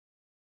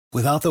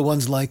Without the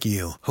ones like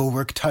you, who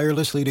work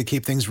tirelessly to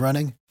keep things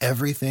running,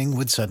 everything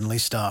would suddenly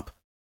stop.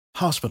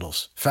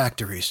 Hospitals,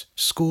 factories,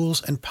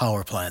 schools, and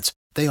power plants,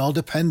 they all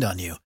depend on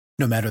you.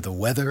 No matter the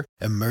weather,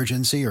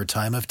 emergency, or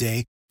time of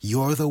day,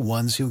 you're the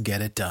ones who get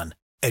it done.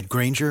 At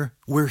Grainger,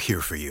 we're here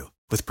for you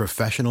with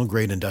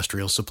professional-grade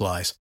industrial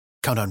supplies.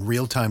 Count on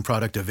real-time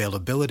product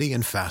availability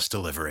and fast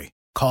delivery.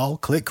 Call,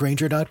 click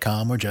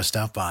Grainger.com, or just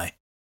stop by.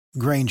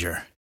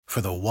 Grainger, for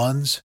the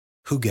ones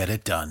who get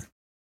it done.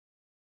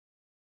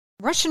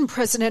 Russian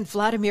President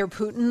Vladimir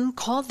Putin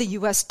called the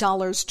U.S.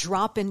 dollar's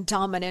drop in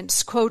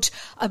dominance, quote,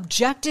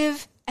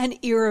 objective and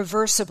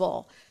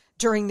irreversible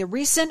during the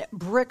recent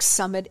BRICS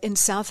summit in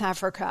South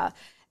Africa,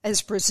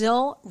 as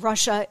Brazil,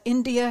 Russia,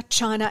 India,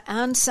 China,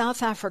 and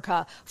South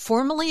Africa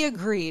formally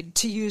agreed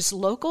to use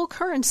local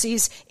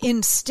currencies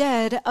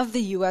instead of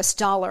the U.S.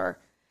 dollar.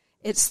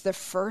 It's the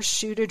first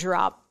shoe to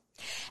drop.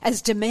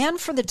 As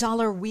demand for the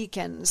dollar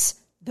weakens,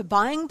 the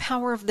buying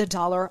power of the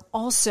dollar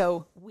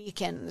also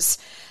weakens.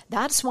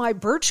 That's why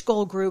Birch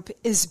Gold Group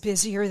is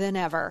busier than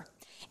ever.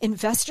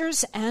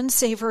 Investors and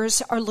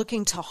savers are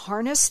looking to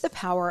harness the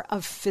power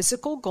of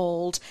physical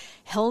gold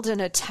held in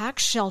a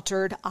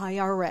tax-sheltered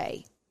IRA.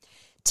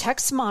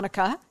 Text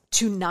Monica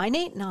to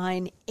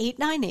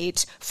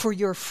 989-898 for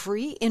your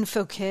free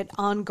info kit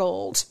on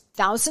gold.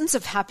 Thousands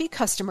of happy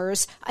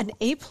customers, an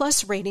A+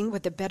 rating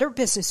with the Better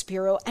Business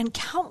Bureau, and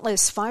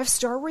countless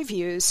 5-star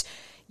reviews.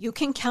 You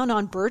can count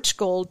on Birch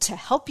Gold to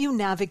help you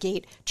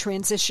navigate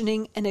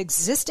transitioning an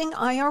existing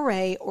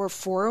IRA or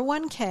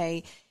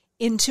 401k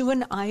into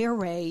an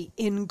IRA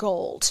in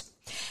gold.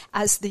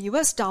 As the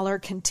U.S. dollar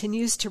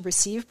continues to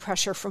receive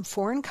pressure from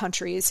foreign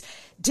countries,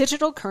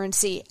 digital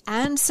currency,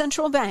 and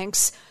central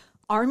banks,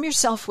 arm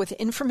yourself with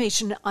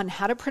information on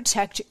how to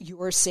protect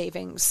your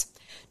savings.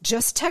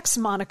 Just text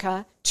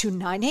Monica to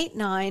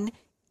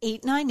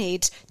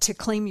 989-898 to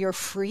claim your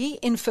free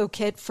info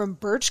kit from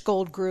Birch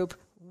Gold Group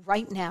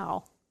right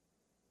now.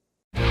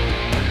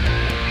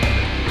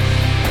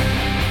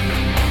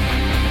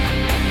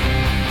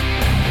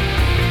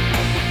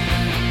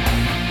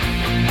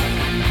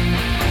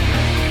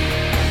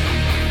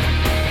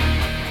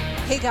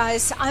 Hey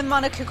guys, I'm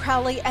Monica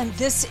Crowley, and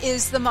this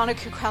is the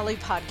Monica Crowley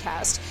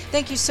Podcast.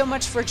 Thank you so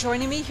much for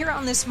joining me here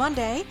on this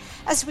Monday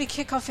as we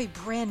kick off a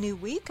brand new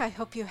week. I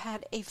hope you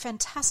had a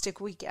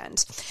fantastic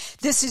weekend.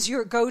 This is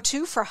your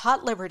go-to for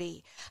Hot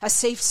Liberty, a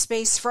safe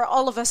space for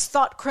all of us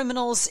thought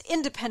criminals,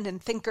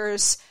 independent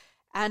thinkers,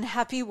 and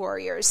happy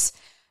warriors.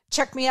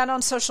 Check me out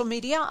on social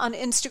media. On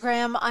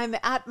Instagram, I'm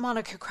at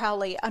Monica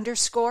Crowley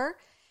 _,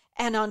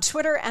 and on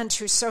Twitter and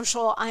True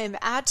Social, I am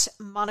at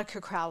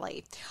Monica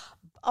Crowley.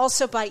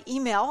 Also by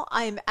email,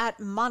 I am at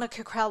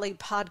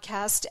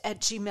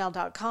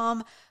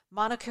monicacrowleypodcast@gmail.com,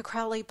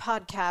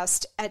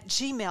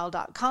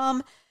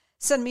 monicacrowleypodcast@gmail.com.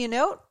 Send me a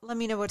note. Let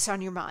me know what's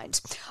on your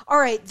mind. All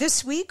right,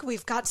 this week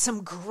we've got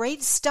some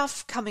great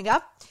stuff coming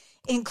up,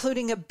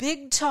 including a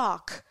big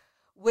talk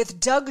with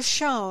Doug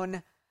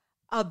Schoen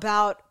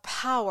about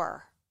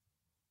power.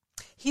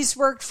 He's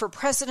worked for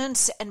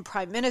presidents and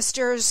prime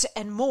ministers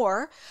and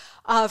more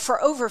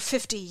for over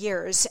 50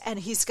 years, and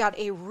he's got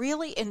a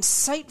really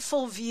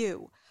insightful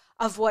view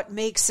of what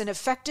makes an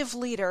effective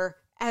leader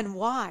and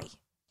why,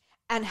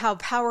 and how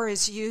power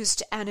is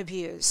used and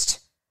abused.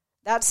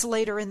 That's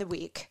later in the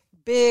week.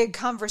 Big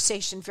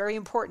conversation, very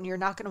important. You're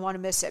not going to want to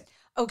miss it.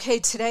 Okay,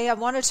 today I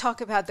want to talk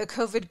about the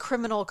COVID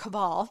criminal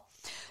cabal.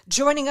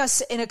 Joining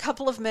us in a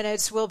couple of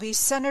minutes will be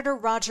Senator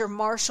Roger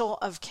Marshall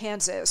of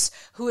Kansas,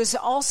 who is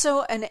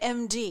also an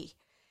MD.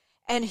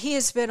 And he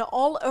has been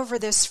all over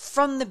this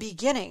from the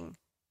beginning,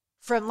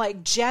 from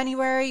like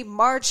January,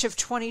 March of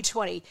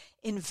 2020,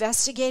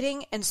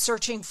 investigating and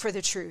searching for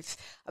the truth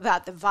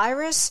about the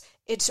virus,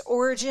 its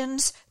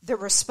origins, the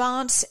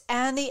response,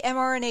 and the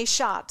mRNA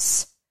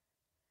shots.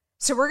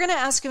 So we're going to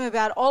ask him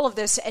about all of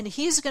this, and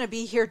he's going to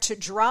be here to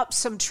drop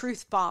some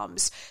truth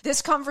bombs.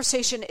 This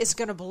conversation is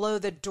going to blow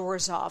the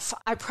doors off.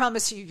 I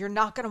promise you, you're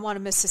not going to want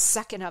to miss a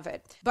second of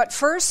it. But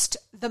first,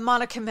 the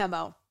Monica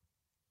Memo.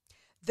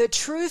 The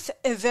truth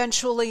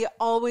eventually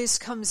always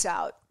comes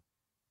out.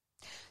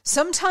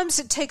 Sometimes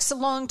it takes a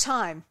long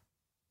time,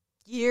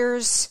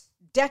 years,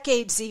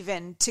 decades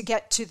even, to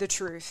get to the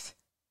truth.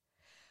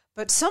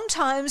 But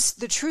sometimes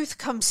the truth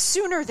comes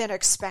sooner than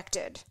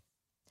expected.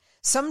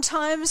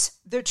 Sometimes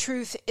the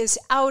truth is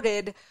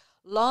outed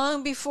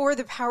long before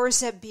the powers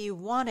that be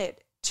want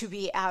it to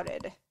be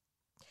outed.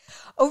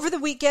 Over the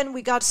weekend,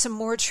 we got some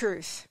more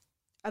truth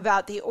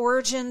about the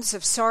origins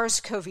of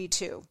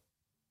SARS-CoV-2.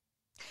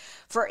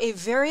 For a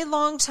very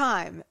long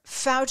time,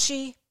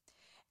 Fauci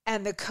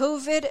and the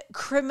COVID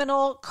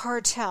criminal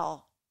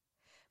cartel,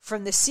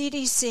 from the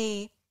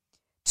CDC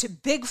to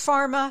Big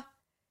Pharma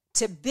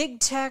to Big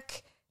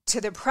Tech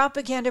to the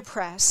propaganda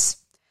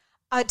press,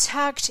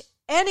 attacked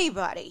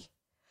anybody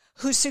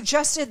who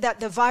suggested that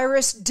the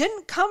virus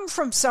didn't come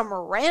from some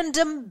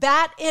random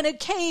bat in a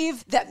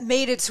cave that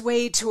made its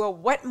way to a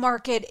wet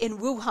market in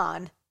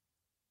Wuhan,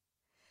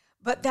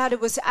 but that it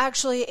was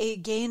actually a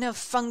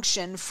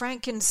gain-of-function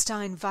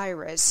Frankenstein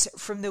virus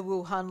from the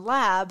Wuhan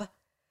lab,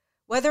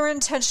 whether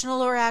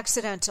intentional or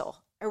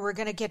accidental, and we're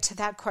going to get to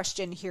that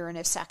question here in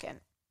a second.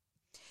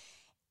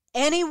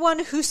 Anyone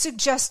who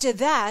suggested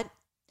that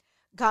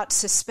got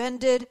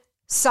suspended,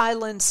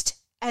 silenced,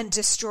 and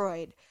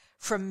destroyed,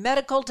 from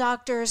medical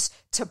doctors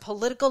to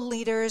political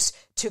leaders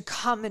to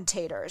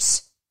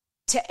commentators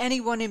to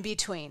anyone in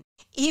between.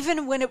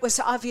 Even when it was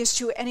obvious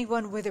to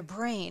anyone with a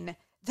brain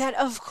that,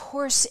 of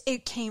course,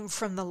 it came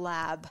from the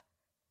lab.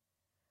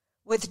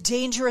 With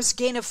dangerous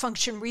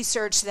gain-of-function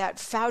research that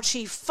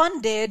Fauci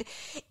funded,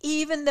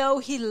 even though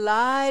he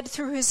lied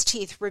through his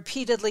teeth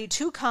repeatedly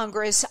to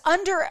Congress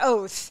under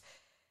oath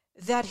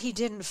that he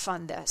didn't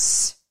fund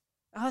this.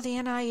 Oh, the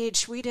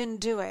NIH, we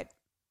didn't do it.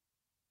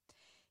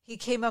 He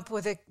came up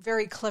with a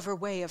very clever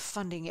way of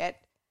funding it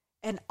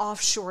and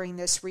offshoring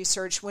this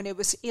research when it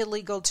was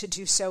illegal to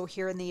do so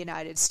here in the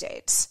United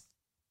States.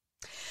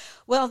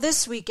 Well,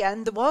 this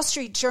weekend, the Wall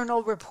Street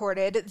Journal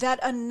reported that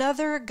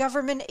another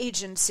government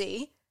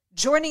agency,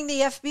 joining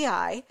the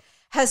FBI,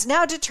 has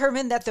now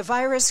determined that the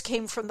virus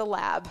came from the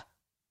lab.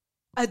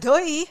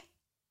 Adoy!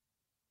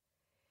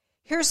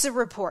 Here's the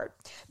report.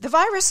 The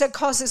virus that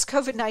causes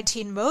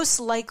COVID-19 most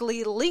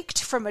likely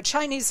leaked from a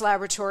Chinese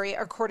laboratory,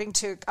 according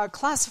to a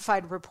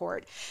classified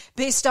report,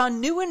 based on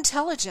new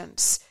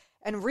intelligence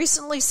and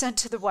recently sent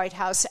to the White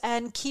House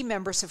and key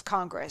members of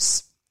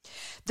Congress.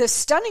 The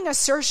stunning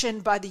assertion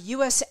by the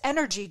U.S.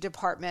 Energy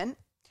Department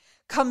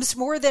comes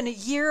more than a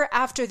year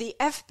after the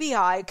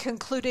FBI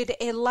concluded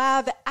a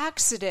lab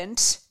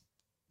accident,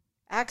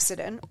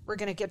 we're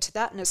going to get to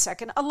that in a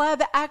second, a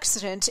lab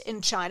accident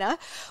in China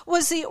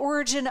was the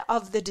origin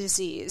of the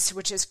disease,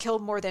 which has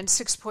killed more than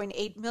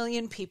 6.8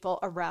 million people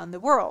around the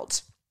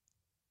world.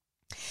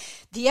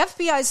 The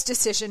FBI's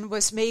decision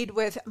was made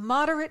with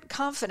moderate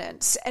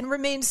confidence and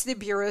remains the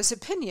Bureau's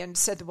opinion,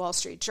 said the Wall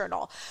Street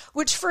Journal,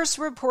 which first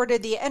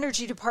reported the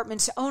Energy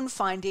Department's own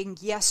finding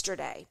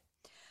yesterday.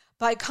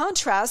 By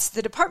contrast,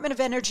 the Department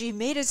of Energy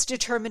made its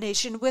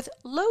determination with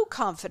low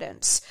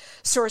confidence,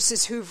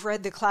 sources who've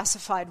read the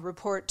classified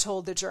report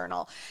told the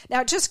Journal.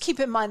 Now, just keep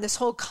in mind this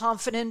whole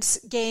confidence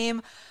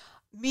game,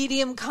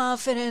 medium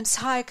confidence,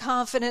 high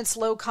confidence,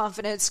 low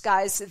confidence,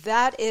 guys,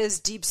 that is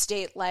deep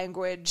state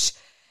language.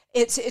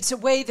 It's a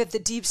way that the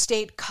deep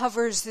state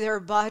covers their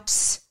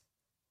butts.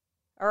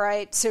 All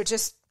right, so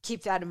just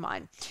keep that in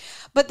mind.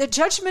 But the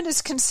judgment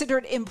is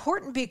considered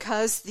important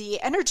because the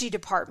Energy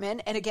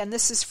Department, and again,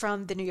 this is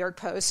from the New York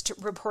Post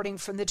reporting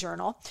from the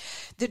Journal,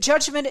 the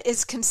judgment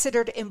is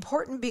considered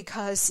important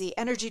because the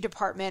Energy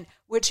Department,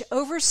 which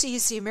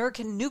oversees the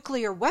American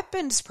nuclear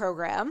weapons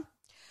program,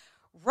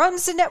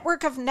 runs a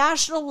network of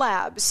national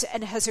labs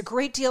and has a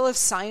great deal of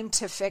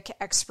scientific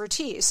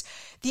expertise.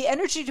 The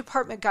Energy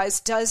Department, guys,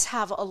 does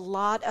have a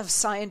lot of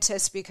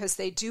scientists because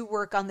they do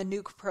work on the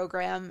nuke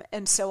program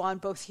and so on,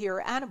 both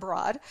here and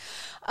abroad.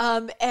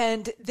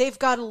 And they've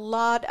got a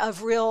lot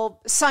of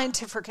real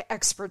scientific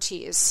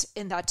expertise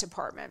in that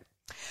department.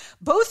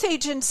 Both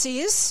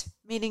agencies,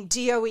 meaning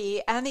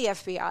DOE and the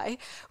FBI,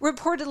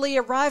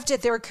 reportedly arrived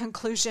at their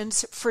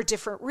conclusions for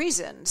different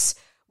reasons,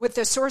 with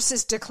the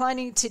sources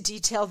declining to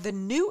detail the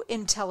new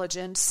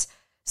intelligence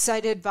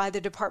cited by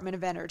the Department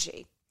of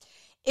Energy.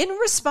 In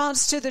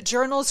response to the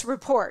Journal's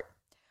report,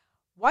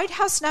 White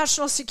House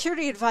National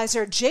Security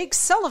Advisor Jake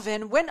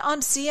Sullivan went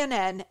on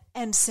CNN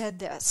and said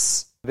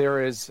this.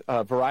 There is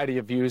a variety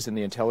of views in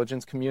the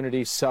intelligence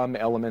community. Some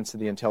elements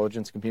of the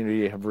intelligence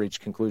community have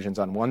reached conclusions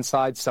on one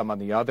side, some on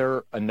the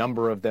other. A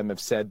number of them have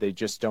said they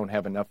just don't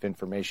have enough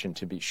information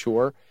to be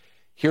sure.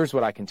 Here's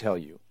what I can tell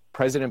you.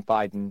 President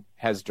Biden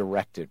has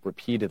directed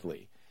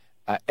repeatedly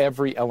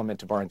every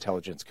element of our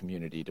intelligence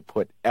community to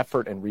put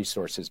effort and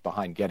resources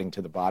behind getting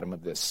to the bottom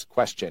of this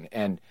question.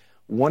 And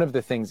one of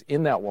the things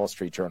in that Wall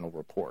Street Journal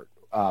report,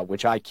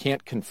 which I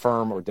can't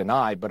confirm or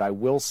deny, but I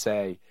will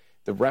say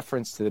the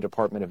reference to the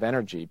Department of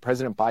Energy,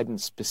 President Biden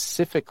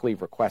specifically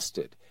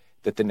requested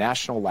that the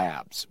national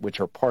labs, which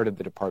are part of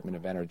the Department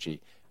of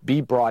Energy,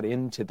 be brought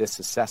into this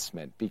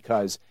assessment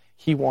because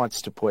he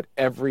wants to put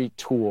every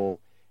tool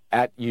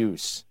at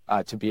use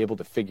to be able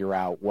to figure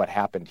out what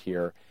happened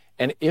here.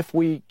 And if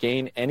we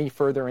gain any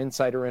further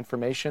insider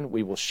information,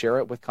 we will share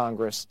it with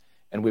Congress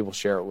and we will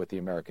share it with the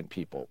American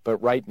people. But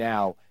right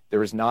now,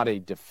 there is not a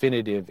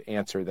definitive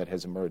answer that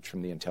has emerged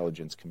from the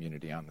intelligence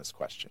community on this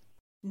question.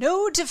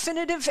 No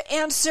definitive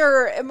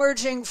answer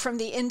emerging from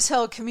the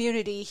intel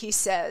community, he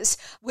says.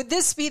 Would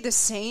this be the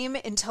same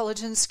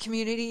intelligence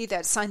community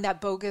that signed that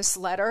bogus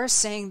letter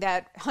saying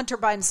that Hunter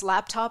Biden's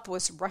laptop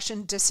was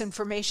Russian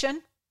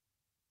disinformation?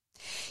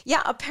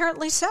 Yeah,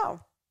 apparently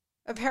so.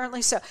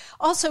 Apparently so.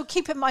 Also,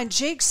 keep in mind,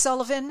 Jake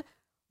Sullivan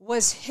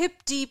was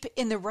hip deep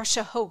in the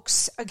Russia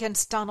hoax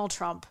against Donald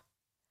Trump.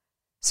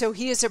 So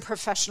he is a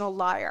professional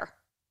liar.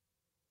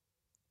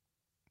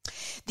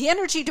 The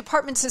Energy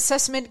Department's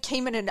assessment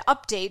came in an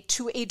update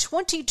to a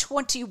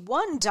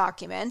 2021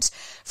 document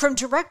from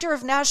Director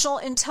of National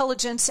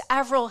Intelligence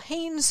Avril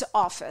Haines'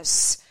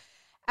 office.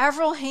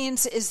 Avril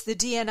Haines is the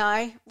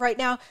DNI right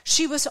now.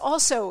 She was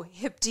also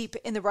hip deep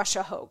in the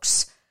Russia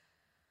hoax.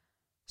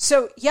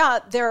 So, yeah,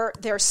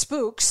 they're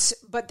spooks,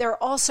 but they're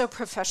also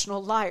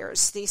professional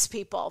liars, these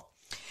people.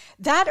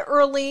 That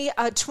early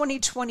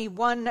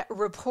 2021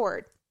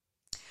 report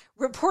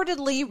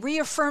reportedly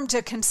reaffirmed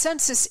a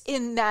consensus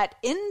in that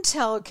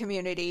intel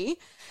community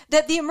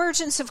that the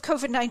emergence of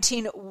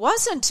COVID-19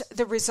 wasn't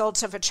the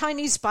result of a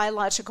Chinese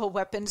biological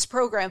weapons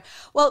program.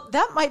 Well,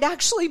 that might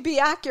actually be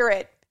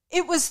accurate.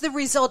 It was the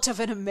result of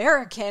an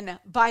American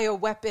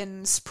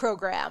bioweapons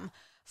program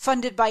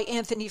funded by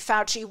Anthony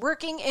Fauci,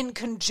 working in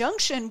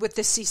conjunction with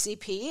the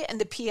CCP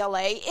and the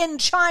PLA in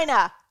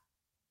China.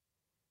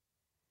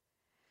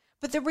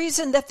 But the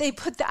reason that they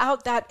put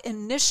out that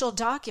initial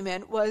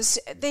document was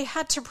they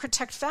had to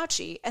protect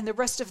Fauci and the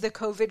rest of the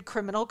COVID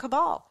criminal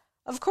cabal.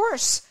 Of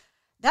course,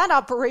 that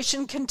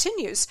operation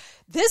continues.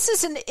 This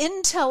is an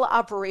intel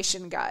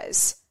operation,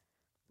 guys.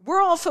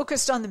 We're all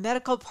focused on the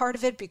medical part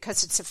of it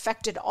because it's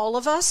affected all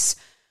of us.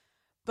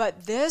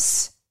 But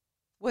this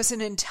was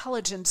an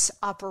intelligence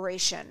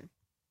operation.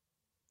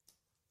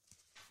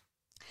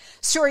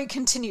 Story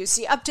continues.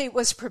 The update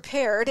was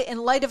prepared in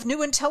light of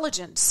new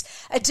intelligence,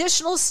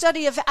 additional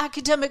study of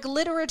academic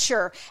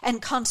literature,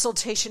 and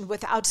consultation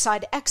with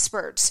outside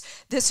experts.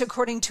 This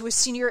according to a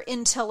senior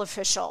intel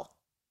official.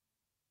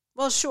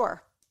 Well,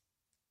 sure.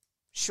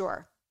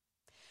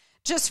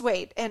 Just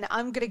wait, and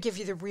I'm going to give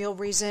you the real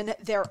reason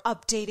they're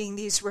updating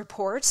these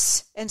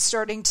reports and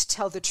starting to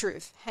tell the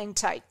truth. Hang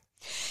tight.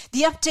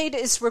 The update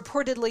is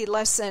reportedly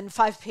less than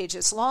 5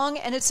 pages long,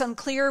 and it's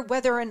unclear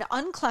whether an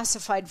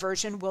unclassified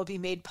version will be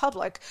made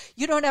public.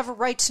 You don't have a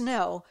right to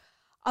know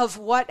of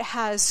what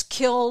has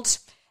killed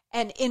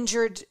and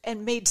injured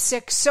and made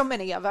sick so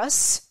many of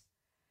us,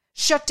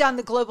 shut down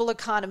the global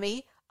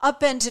economy,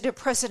 upended a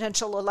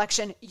presidential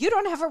election. You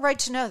don't have a right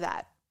to know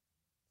that.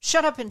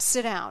 Shut up and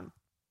sit down.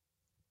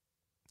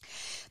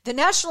 The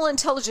National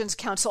Intelligence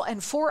Council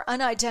and 4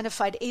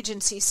 unidentified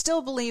agencies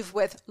still believe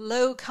with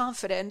low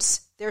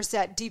confidence, there's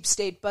that deep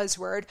state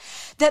buzzword,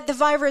 that the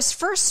virus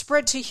first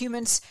spread to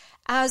humans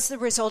as the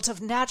result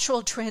of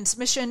natural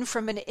transmission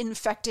from an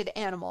infected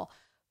animal.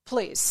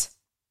 Please.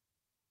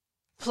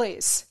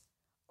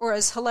 Or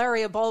as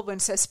Hilaria Baldwin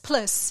says,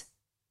 please.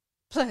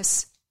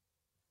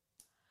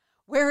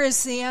 Where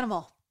is the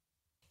animal?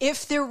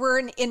 If there were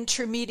an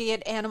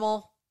intermediate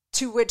animal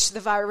to which the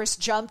virus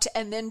jumped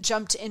and then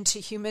jumped into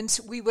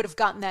humans, we would have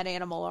gotten that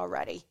animal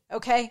already.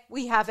 Okay?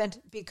 We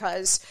haven't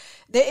because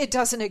it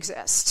doesn't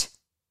exist.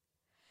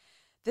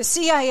 The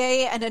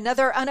CIA and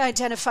another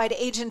unidentified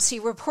agency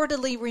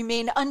reportedly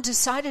remain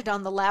undecided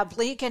on the lab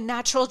leak and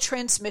natural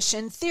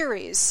transmission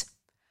theories.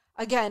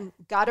 Again,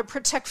 gotta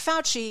protect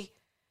Fauci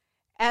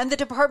and the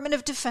Department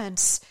of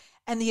Defense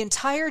and the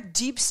entire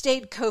deep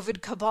state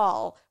COVID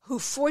cabal who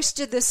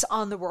foisted this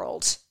on the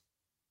world.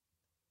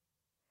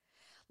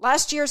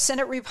 Last year,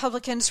 Senate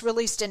Republicans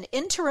released an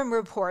interim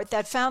report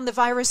that found the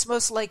virus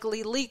most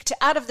likely leaked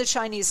out of the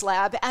Chinese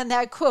lab and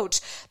that, quote,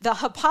 the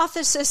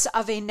hypothesis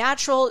of a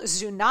natural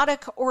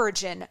zoonotic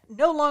origin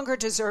no longer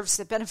deserves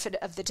the benefit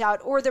of the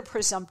doubt or the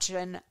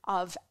presumption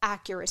of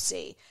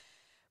accuracy.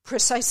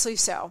 Precisely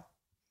so.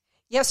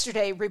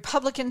 Yesterday,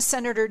 Republican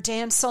Senator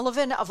Dan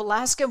Sullivan of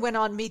Alaska went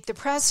on Meet the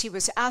Press. He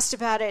was asked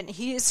about it, and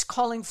he is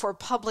calling for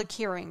public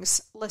hearings.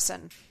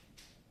 Listen.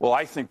 Well,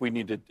 I think we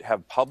need to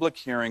have public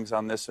hearings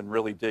on this and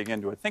really dig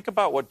into it. Think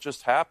about what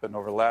just happened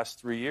over the last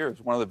 3 years.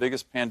 One of the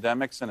biggest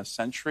pandemics in a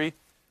century.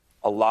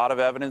 A lot of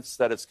evidence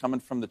that it's coming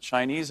from the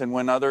Chinese. And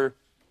when other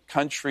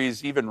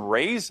countries even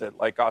raise it,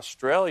 like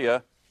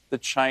Australia, the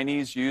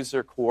Chinese use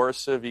their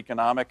coercive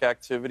economic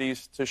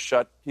activities to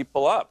shut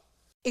people up.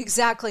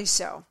 Exactly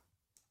so.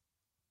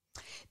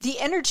 The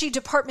Energy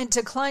Department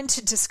declined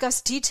to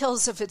discuss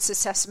details of its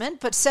assessment,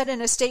 but said in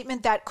a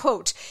statement that,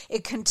 quote,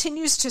 it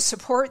continues to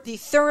support the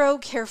thorough,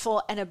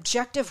 careful, and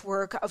objective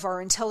work of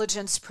our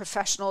intelligence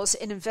professionals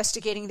in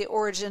investigating the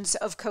origins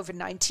of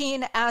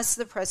COVID-19 as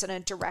the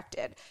president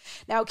directed.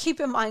 Now, keep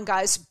in mind,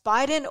 guys,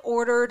 Biden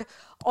ordered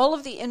all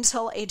of the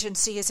intel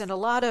agencies and a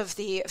lot of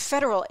the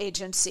federal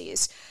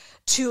agencies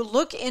to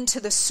look into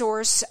the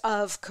source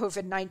of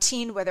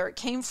COVID-19, whether it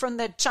came from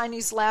the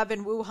Chinese lab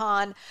in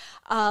Wuhan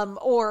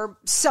or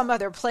some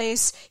other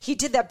place. He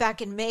did that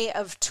back in May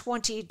of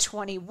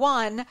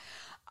 2021,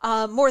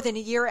 more than a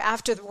year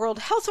after the World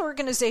Health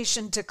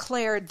Organization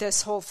declared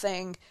this whole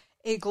thing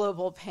a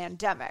global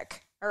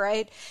pandemic. All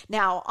right.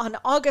 Now, on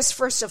August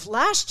 1st of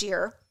last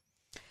year,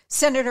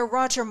 Senator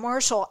Roger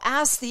Marshall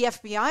asked the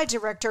FBI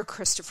Director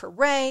Christopher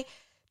Wray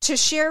to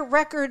share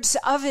records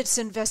of its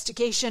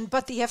investigation,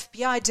 but the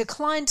FBI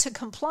declined to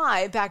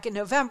comply back in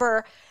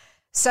November,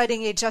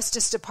 citing a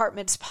Justice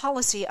Department's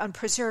policy on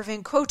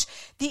preserving, quote,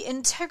 the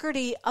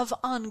integrity of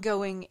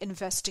ongoing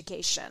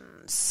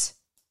investigations.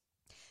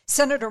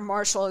 Senator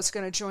Marshall is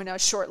going to join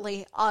us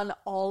shortly on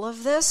all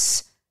of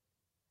this,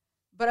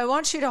 but I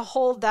want you to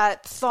hold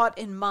that thought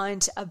in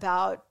mind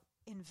about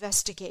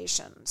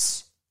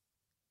investigations.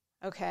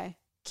 Okay?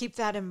 Keep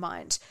that in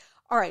mind.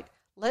 All right.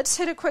 Let's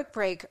hit a quick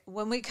break.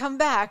 When we come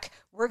back,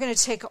 we're going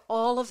to take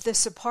all of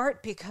this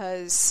apart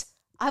because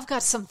I've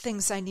got some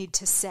things I need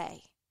to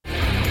say.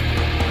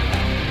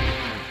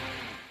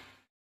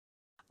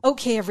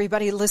 Okay,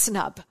 everybody, listen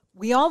up.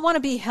 We all want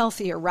to be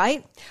healthier,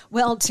 right?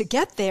 Well, to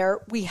get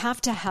there, we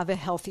have to have a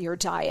healthier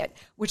diet,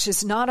 which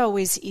is not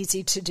always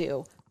easy to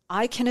do.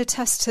 I can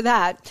attest to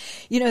that.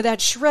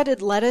 That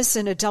shredded lettuce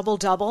in a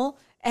double-double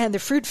and the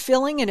fruit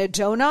filling in a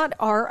donut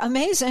are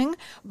amazing,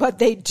 but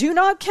they do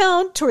not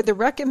count toward the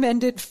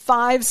recommended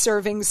 5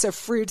 servings of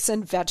fruits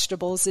and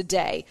vegetables a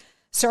day.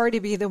 Sorry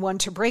to be the one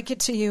to break it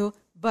to you,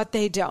 but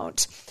they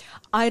don't.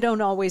 I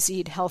don't always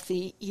eat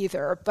healthy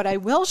either, but I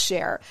will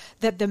share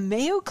that the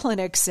Mayo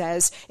Clinic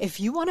says if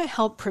you want to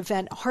help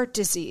prevent heart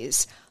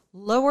disease,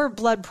 lower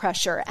blood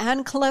pressure,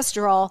 and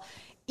cholesterol,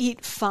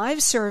 eat 5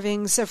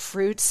 servings of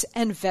fruits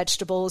and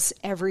vegetables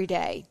every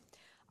day.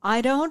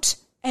 I don't,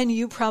 and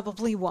you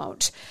probably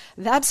won't.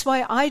 That's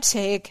why I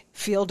take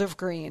Field of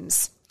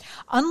Greens.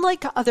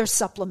 Unlike other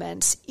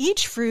supplements,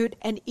 each fruit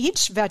and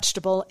each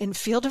vegetable in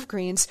Field of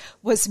Greens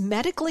was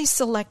medically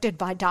selected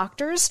by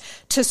doctors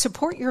to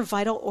support your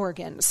vital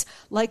organs,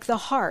 like the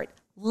heart,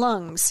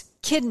 lungs,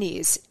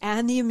 kidneys,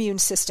 and the immune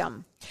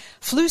system.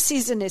 Flu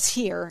season is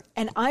here,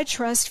 and I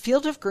trust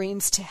Field of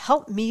Greens to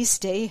help me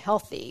stay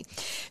healthy.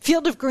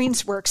 Field of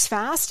Greens works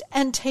fast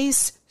and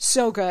tastes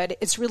so good.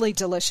 It's really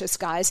delicious,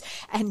 guys,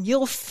 and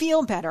you'll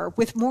feel better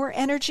with more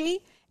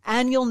energy.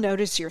 And you'll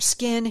notice your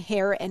skin,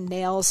 hair, and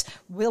nails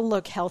will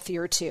look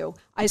healthier too.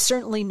 I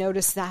certainly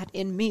noticed that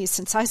in me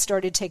since I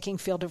started taking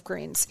Field of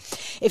Greens.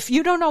 If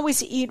you don't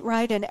always eat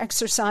right and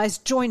exercise,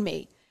 join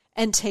me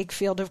and take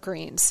Field of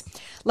Greens.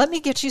 Let me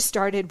get you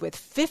started with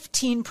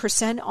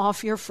 15%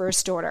 off your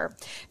first order.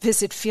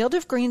 Visit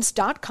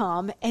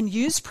fieldofgreens.com and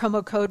use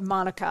promo code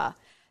Monica.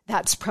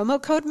 That's promo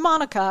code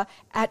Monica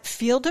at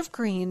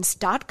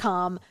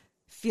fieldofgreens.com,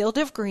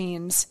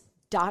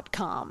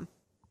 fieldofgreens.com.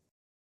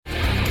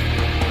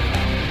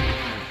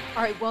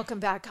 All right, welcome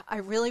back. I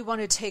really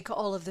want to take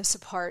all of this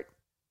apart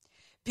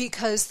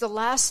because the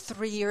last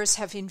 3 years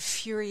have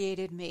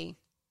infuriated me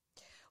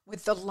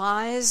with the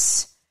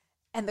lies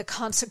and the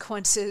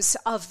consequences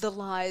of the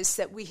lies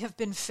that we have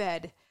been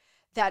fed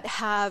that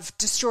have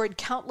destroyed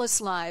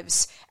countless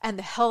lives and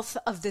the health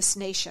of this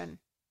nation.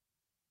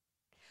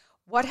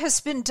 What has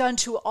been done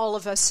to all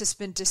of us has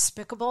been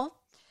despicable,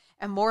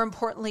 and more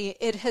importantly,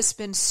 it has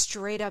been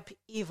straight up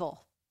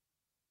evil.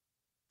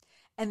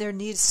 And there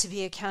needs to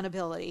be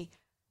accountability.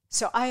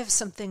 So I have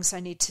some things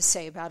I need to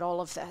say about all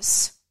of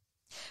this.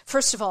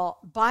 First of all,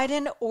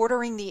 Biden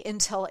ordering the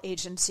intel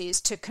agencies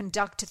to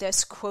conduct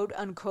this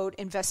quote-unquote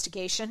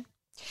investigation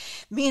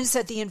means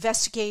that the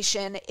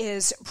investigation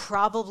is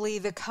probably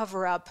the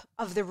cover-up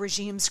of the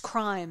regime's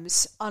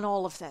crimes on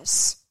all of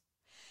this.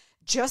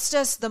 Just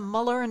as the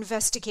Mueller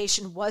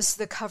investigation was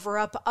the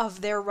cover-up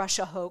of their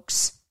Russia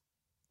hoax,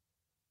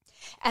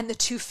 and the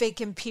 2 fake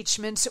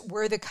impeachments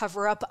were the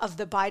cover-up of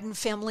the Biden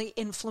family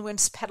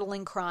influence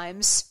peddling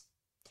crimes,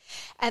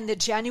 and the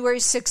January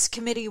 6th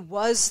committee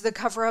was the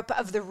cover-up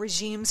of the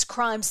regime's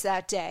crimes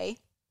that day,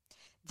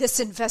 this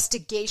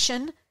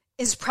investigation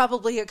is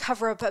probably a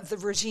cover-up of the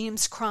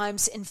regime's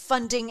crimes in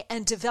funding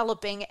and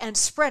developing and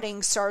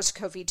spreading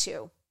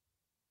SARS-CoV-2.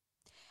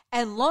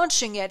 And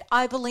launching it,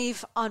 I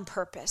believe, on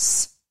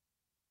purpose.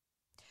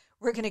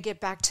 We're going to get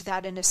back to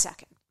that in a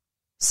second.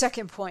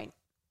 Second point,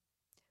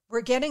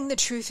 we're getting the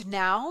truth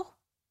now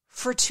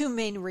for 2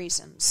 main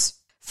reasons.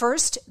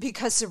 First,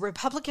 because the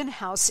Republican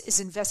House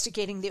is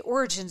investigating the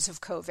origins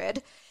of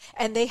COVID,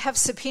 and they have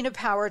subpoena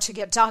power to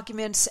get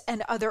documents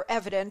and other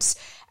evidence,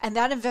 and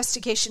that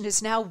investigation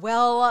is now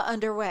well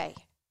underway.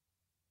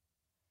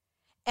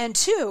 And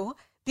 2,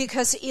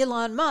 because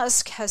Elon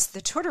Musk has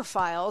the Twitter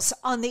files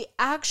on the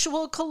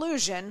actual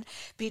collusion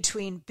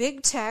between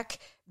big tech,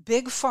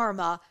 big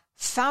pharma,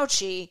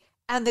 Fauci,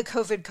 and the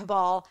COVID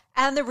cabal,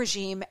 and the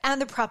regime,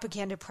 and the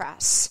propaganda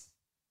press.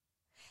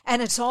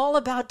 And it's all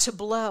about to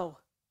blow.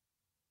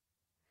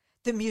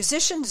 The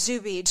musician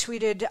Zuby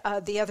tweeted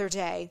the other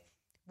day,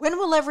 "When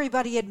will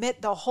everybody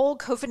admit the whole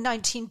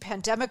COVID-19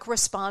 pandemic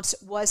response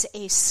was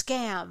a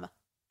scam?"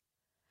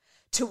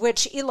 To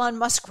which Elon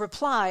Musk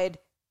replied,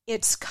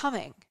 "It's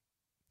coming."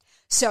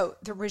 So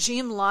the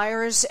regime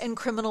liars and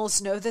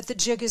criminals know that the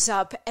jig is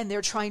up and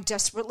they're trying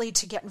desperately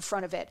to get in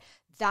front of it.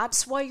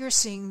 That's why you're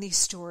seeing these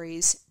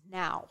stories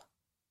now.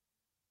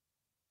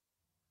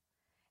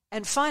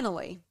 And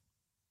finally,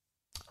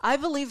 I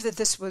believe that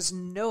this was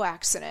no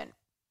accident.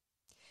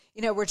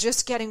 We're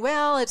just getting,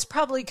 it's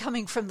probably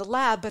coming from the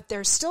lab, but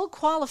they're still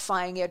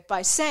qualifying it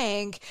by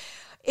saying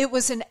it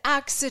was an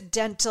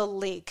accidental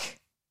leak.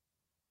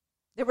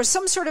 There was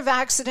some sort of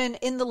accident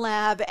in the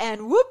lab,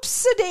 and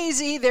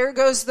whoops-a-daisy, there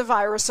goes the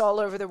virus all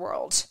over the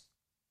world.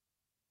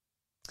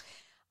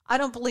 I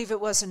don't believe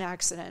it was an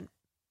accident.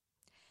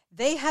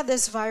 They had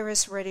this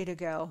virus ready to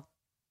go.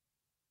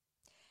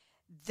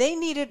 They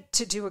needed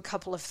to do a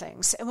couple of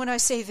things. And when I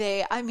say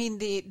they, I mean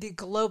the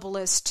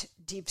globalist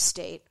deep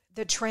state,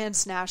 the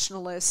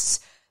transnationalists,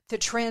 the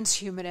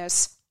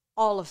transhumanists,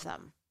 all of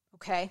them,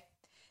 okay?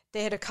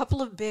 They had a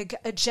couple of big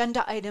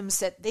agenda items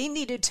that they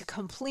needed to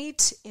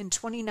complete in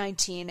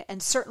 2019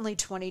 and certainly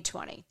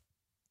 2020.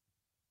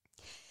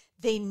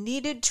 They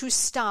needed to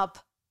stop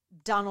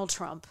Donald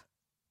Trump.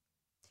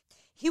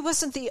 He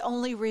wasn't the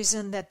only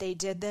reason that they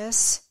did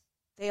this.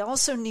 they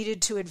also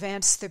needed to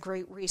advance the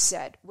Great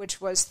Reset,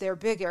 which was their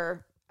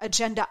bigger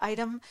agenda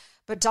item,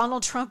 but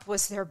Donald Trump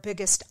was their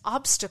biggest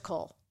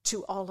obstacle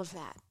to all of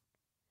that.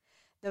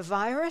 The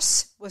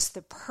virus was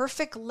the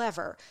perfect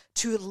lever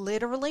to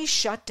literally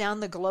shut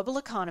down the global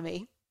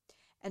economy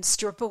and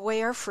strip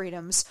away our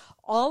freedoms,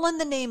 all in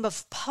the name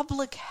of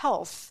public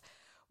health,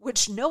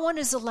 which no one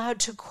is allowed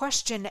to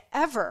question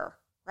ever,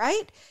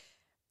 right?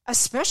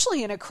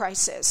 Especially in a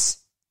crisis.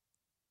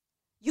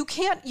 You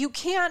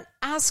can't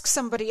ask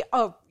somebody,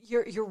 oh,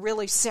 you're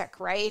really sick,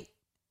 right?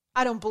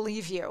 I don't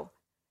believe you.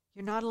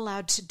 You're not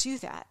allowed to do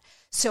that.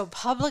 So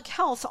public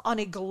health on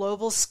a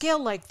global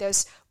scale like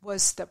this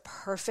was the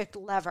perfect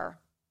lever.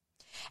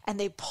 And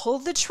they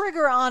pulled the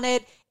trigger on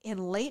it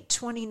in late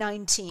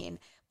 2019.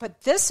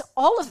 But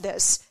all of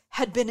this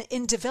had been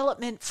in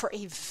development for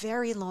a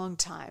very long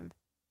time.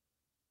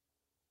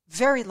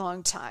 Very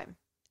long time.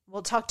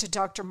 We'll talk to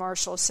Dr.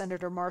 Marshall,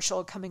 Senator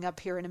Marshall, coming up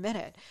here in a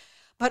minute.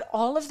 But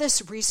all of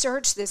this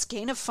research, this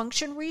gain of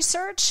function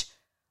research,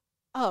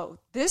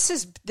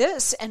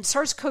 this and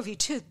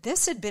SARS-CoV-2,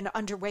 this had been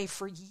underway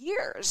for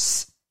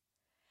years.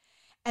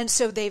 And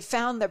so they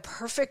found the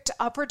perfect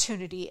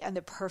opportunity and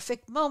the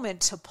perfect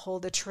moment to pull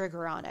the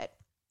trigger on it.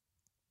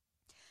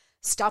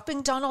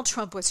 Stopping Donald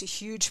Trump was a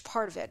huge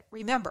part of it.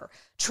 Remember,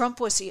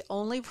 Trump was the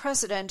only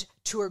president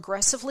to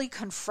aggressively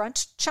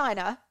confront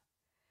China.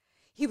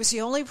 He was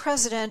the only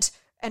president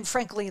and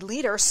frankly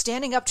leader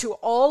standing up to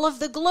all of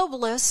the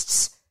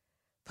globalists,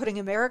 putting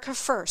America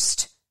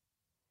first.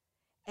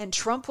 And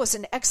Trump was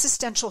an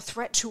existential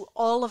threat to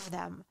all of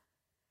them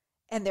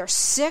and their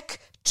sick,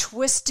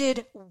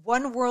 twisted,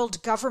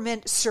 one-world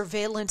government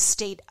surveillance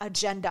state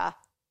agenda.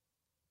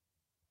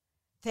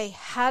 They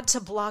had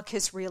to block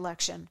his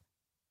reelection.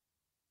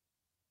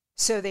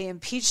 So they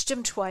impeached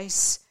him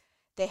twice.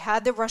 They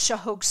had the Russia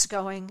hoax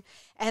going,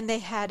 and they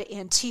had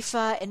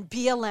Antifa and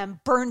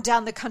BLM burn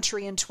down the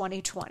country in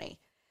 2020.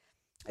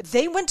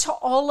 They went to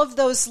all of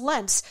those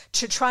lengths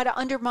to try to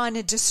undermine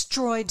and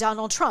destroy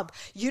Donald Trump.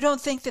 You don't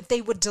think that they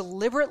would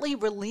deliberately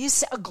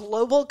release a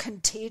global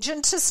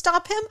contagion to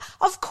stop him?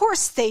 Of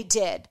course they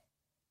did.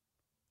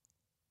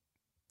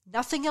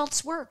 Nothing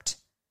else worked.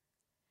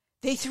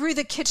 They threw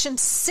the kitchen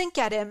sink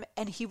at him,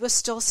 and he was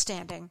still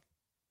standing.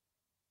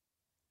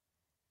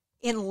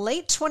 In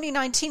late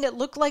 2019, it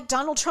looked like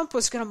Donald Trump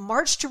was going to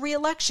march to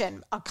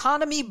re-election.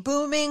 Economy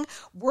booming,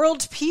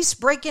 world peace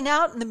breaking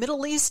out in the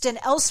Middle East and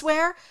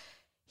elsewhere.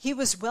 He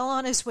was well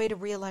on his way to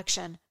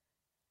re-election.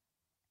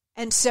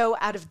 And so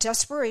out of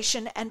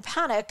desperation and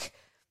panic,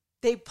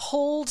 they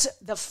pulled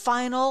the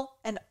final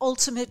and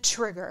ultimate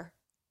trigger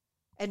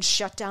and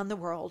shut down the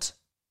world.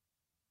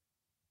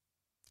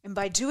 And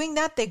by doing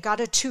that, they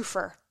got a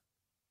twofer.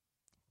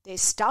 They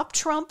stopped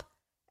Trump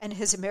and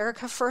his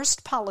America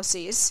First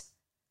policies,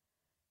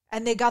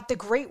 and they got the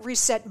Great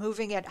Reset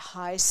moving at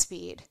high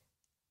speed.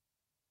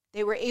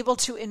 They were able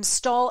to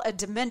install a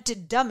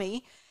demented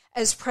dummy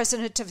as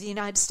president of the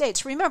United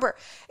States. Remember,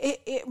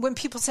 when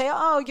people say,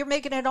 oh, you're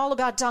making it all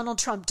about Donald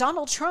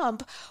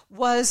Trump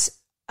was,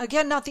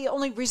 again, not the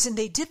only reason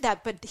they did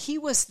that, but he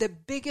was the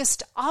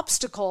biggest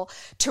obstacle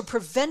to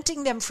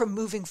preventing them from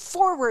moving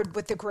forward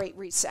with the Great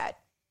Reset.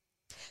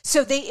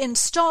 So they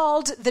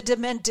installed the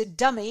demented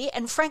dummy,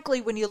 and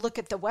frankly, when you look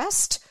at the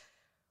West,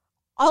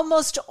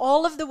 almost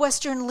all of the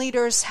Western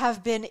leaders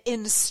have been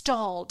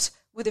installed,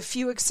 with a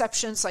few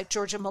exceptions like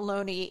Giorgia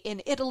Meloni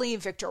in Italy,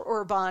 Viktor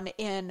Orban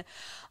in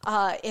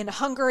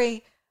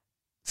Hungary.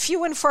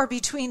 Few and far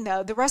between,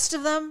 though. The rest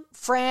of them,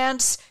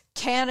 France,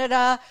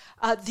 Canada,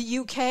 the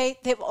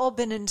UK, they've all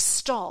been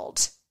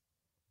installed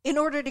in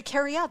order to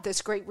carry out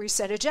this Great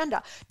Reset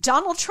agenda.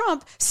 Donald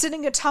Trump,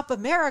 sitting atop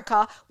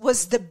America,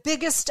 was the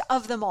biggest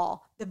of them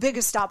all, the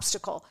biggest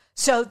obstacle.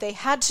 So they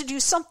had to do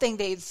something.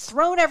 They'd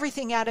thrown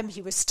everything at him.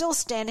 He was still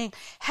standing,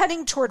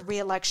 heading toward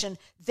re-election.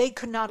 They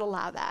could not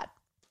allow that.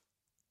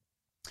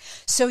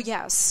 So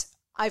yes,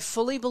 I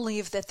fully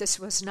believe that this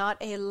was not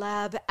a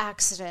lab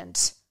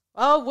accident.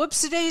 Oh,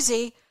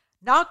 whoopsie-daisy,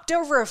 knocked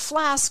over a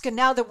flask and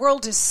now the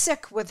world is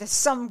sick with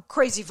some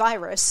crazy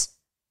virus.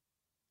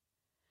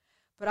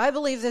 But I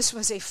believe this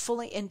was a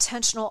fully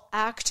intentional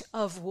act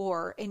of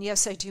war. And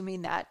yes, I do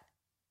mean that.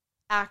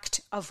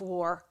 Act of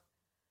war.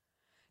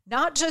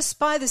 Not just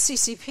by the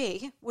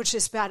CCP, which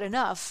is bad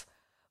enough,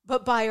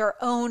 but by our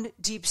own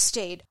deep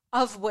state,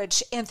 of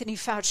which Anthony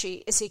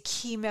Fauci is a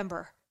key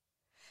member.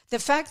 The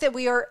fact that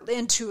we are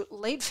into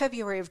late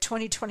February of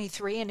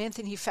 2023 and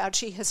Anthony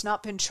Fauci has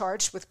not been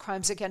charged with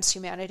crimes against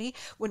humanity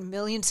when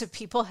millions of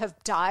people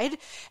have died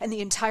and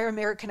the entire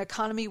American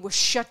economy was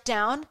shut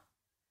down,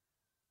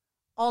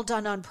 all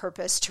done on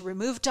purpose to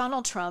remove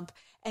Donald Trump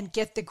and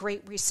get the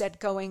Great Reset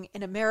going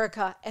in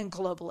America and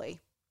globally.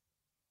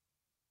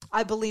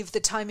 I believe the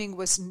timing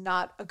was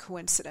not a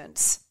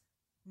coincidence.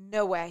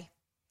 No way.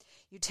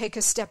 You take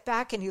a step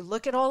back and you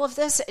look at all of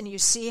this and you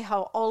see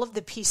how all of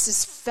the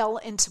pieces fell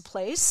into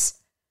place.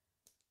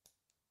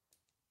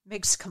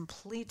 Makes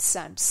complete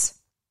sense.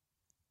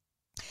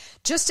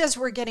 Just as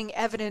we're getting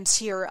evidence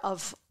here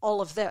of all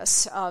of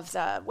this,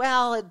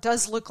 it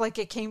does look like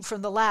it came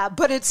from the lab,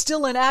 but it's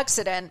still an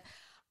accident.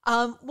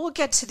 We'll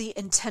get to the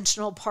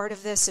intentional part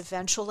of this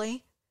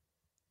eventually.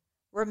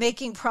 We're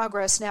making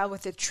progress now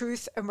with the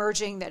truth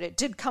emerging that it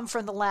did come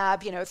from the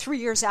lab, 3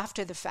 years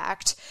after the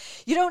fact.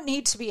 You don't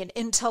need to be an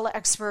Intel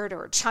expert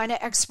or a China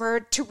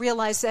expert to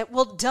realize that,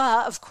 well,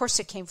 duh, of course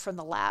it came from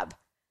the lab.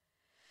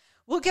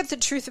 We'll get the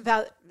truth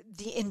about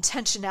the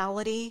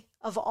intentionality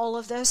of all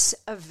of this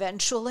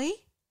eventually,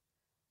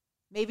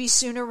 maybe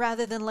sooner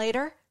rather than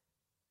later.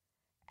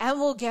 And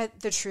we'll get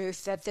the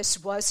truth that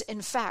this was,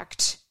 in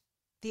fact,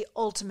 the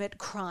ultimate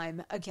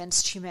crime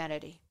against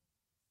humanity.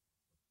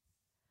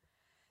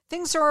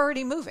 Things are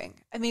already moving.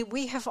 I mean,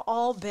 we have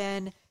all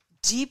been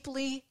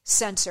deeply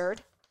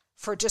censored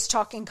for just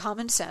talking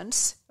common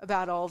sense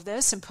about all of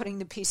this and putting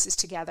the pieces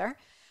together,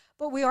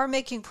 but we are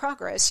making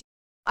progress.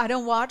 I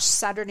don't watch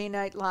Saturday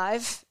Night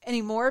Live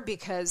anymore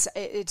because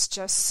it's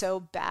just so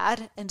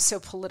bad and so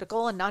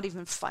political and not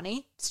even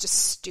funny. It's just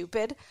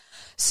stupid.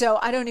 So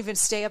I don't even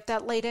stay up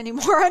that late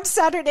anymore on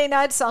Saturday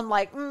nights. So I'm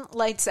like,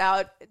 lights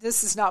out.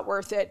 This is not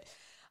worth it.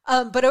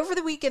 But over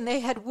the weekend,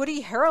 they had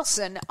Woody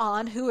Harrelson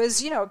on, who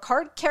is, a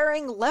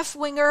card-carrying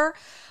left-winger,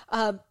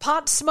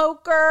 pot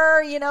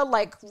smoker,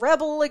 like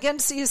rebel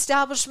against the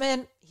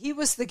establishment. He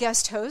was the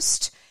guest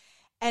host,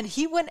 and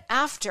he went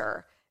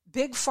after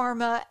Big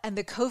Pharma and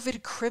the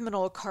COVID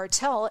criminal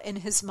cartel in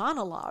his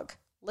monologue.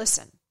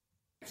 Listen.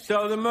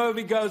 So the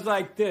movie goes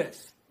like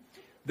this.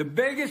 The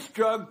biggest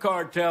drug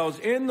cartels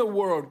in the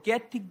world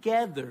get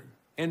together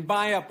and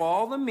buy up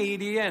all the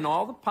media and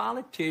all the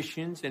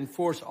politicians and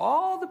force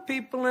all the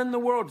people in the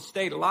world to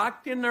stay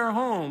locked in their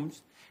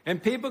homes.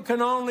 And people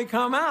can only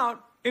come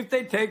out if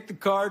they take the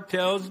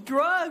cartel's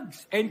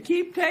drugs and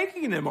keep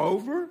taking them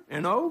over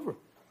and over.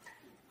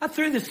 I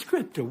threw the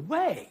script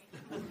away.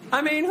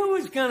 I mean, who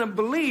is going to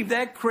believe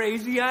that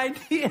crazy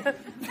idea?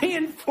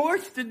 Being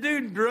forced to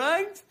do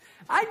drugs?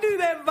 I do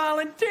that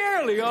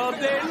voluntarily all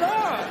day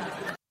long.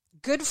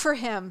 Good for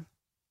him.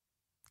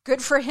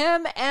 Good for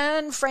him,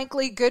 and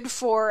frankly, good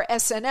for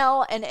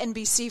SNL and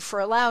NBC for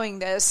allowing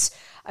this.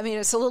 I mean,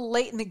 it's a little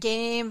late in the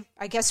game.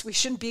 I guess we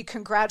shouldn't be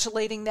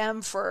congratulating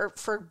them for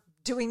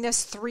doing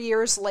this 3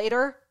 years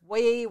later,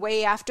 way,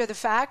 way after the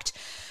fact.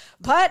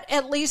 But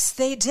at least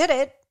they did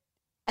it.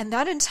 And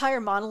that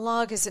entire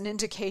monologue is an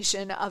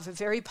indication of a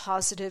very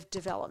positive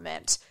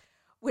development,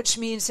 which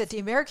means that the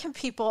American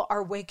people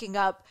are waking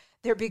up.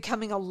 They're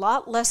becoming a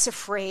lot less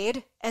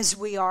afraid, as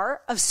we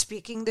are, of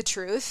speaking the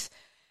truth.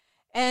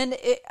 And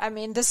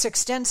this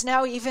extends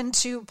now even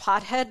to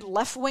pothead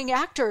left-wing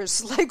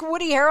actors like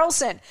Woody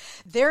Harrelson.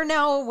 They're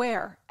now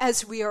aware,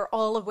 as we are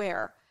all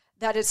aware,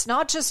 that it's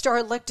not just our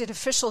elected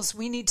officials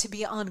we need to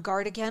be on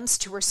guard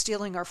against who are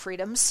stealing our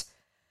freedoms,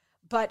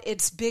 but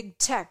it's big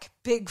tech,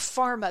 big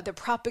pharma, the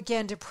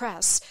propaganda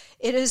press.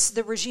 It is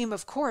the regime,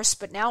 of course,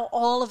 but now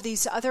all of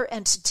these other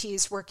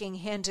entities working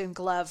hand in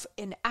glove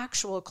in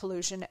actual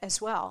collusion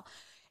as well.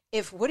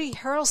 If Woody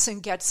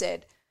Harrelson gets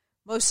it,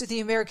 most of the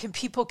American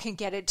people can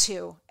get it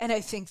too, and I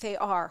think they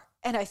are,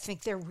 and I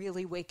think they're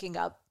really waking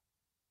up.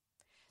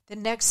 The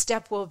next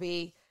step will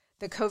be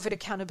the COVID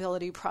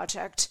Accountability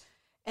Project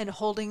and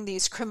holding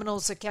these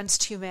criminals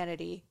against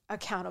humanity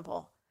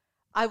accountable.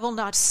 I will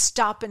not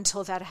stop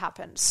until that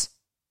happens.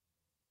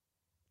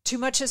 Too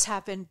much has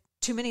happened,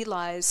 too many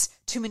lies,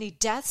 too many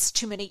deaths,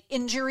 too many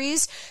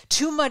injuries,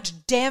 too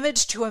much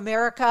damage to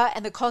America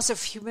and the cause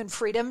of human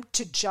freedom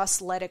to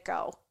just let it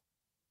go.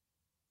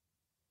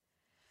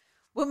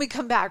 When we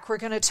come back, we're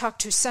going to talk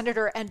to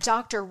Senator and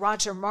Dr.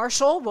 Roger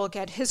Marshall. We'll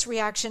get his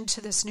reaction to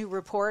this new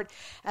report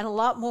and a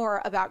lot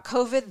more about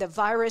COVID, the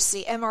virus,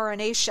 the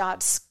mRNA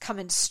shots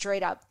coming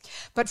straight up.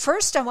 But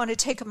first, I want to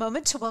take a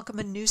moment to welcome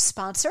a new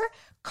sponsor,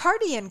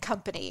 Carty &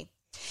 Company.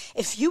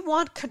 If you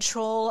want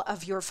control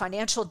of your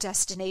financial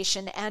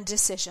destination and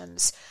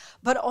decisions,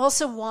 but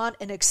also want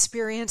an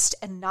experienced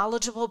and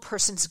knowledgeable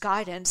person's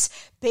guidance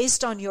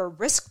based on your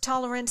risk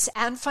tolerance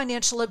and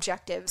financial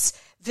objectives,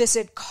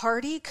 visit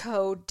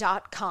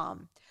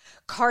cartyco.com.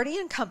 Carty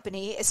 &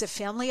 Company is a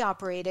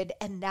family-operated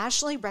and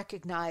nationally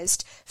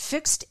recognized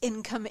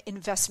fixed-income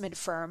investment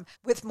firm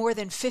with more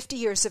than 50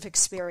 years of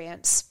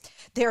experience.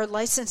 They are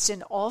licensed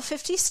in all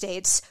 50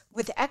 states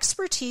with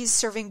expertise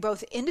serving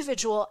both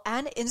individual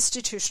and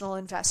institutional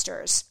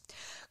investors.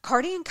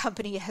 Carty &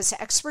 Company has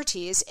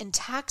expertise in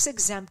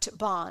tax-exempt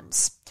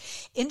bonds.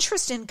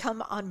 Interest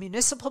income on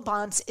municipal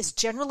bonds is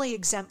generally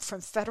exempt from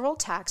federal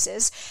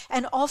taxes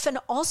and often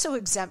also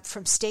exempt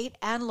from state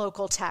and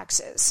local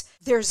taxes.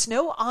 There's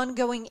no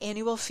ongoing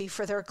annual fee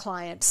for their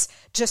clients,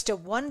 just a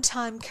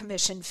one-time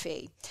commission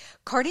fee.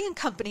 Carty &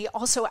 Company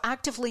also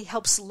actively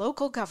helps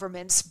local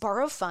governments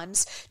borrow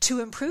funds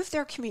to improve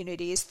their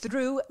communities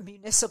through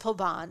municipal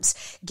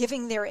bonds,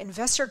 giving their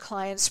investor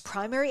clients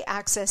primary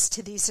access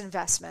to these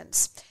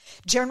investments.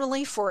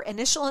 Generally, for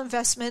initial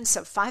investments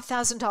of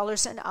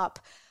 $5,000 and up,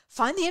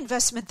 find the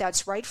investment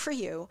that's right for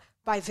you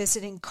by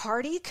visiting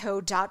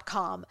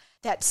cartyco.com.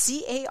 That's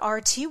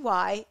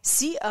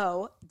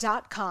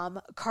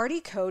CARTYCO.com,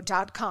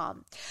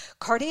 cardico.com.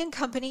 Cardi &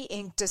 Company,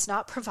 Inc. does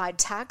not provide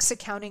tax,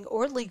 accounting,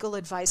 or legal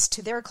advice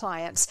to their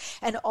clients,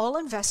 and all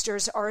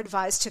investors are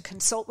advised to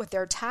consult with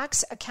their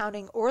tax,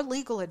 accounting, or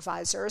legal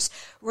advisors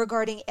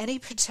regarding any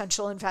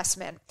potential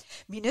investment.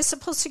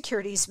 Municipal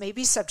securities may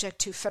be subject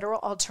to federal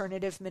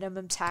alternative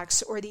minimum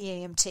tax or the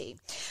AMT.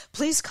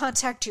 Please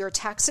contact your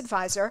tax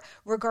advisor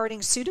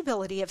regarding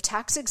suitability of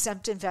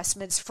tax-exempt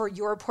investments for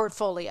your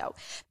portfolio.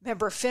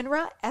 Member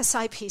FINRA,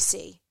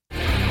 SIPC.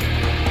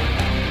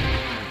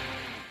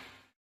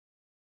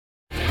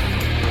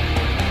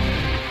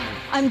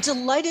 I'm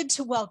delighted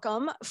to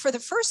welcome, for the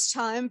first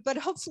time, but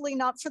hopefully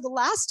not for the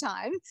last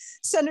time,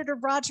 Senator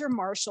Roger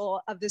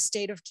Marshall of the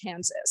state of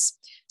Kansas.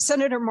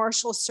 Senator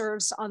Marshall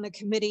serves on the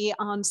Committee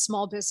on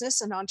Small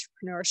Business and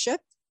Entrepreneurship,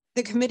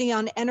 the Committee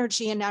on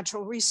Energy and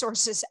Natural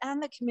Resources,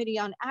 and the Committee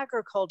on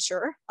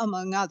Agriculture,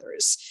 among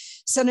others.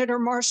 Senator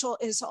Marshall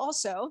is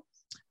also,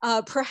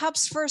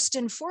 perhaps first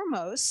and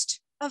foremost,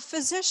 a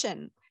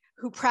physician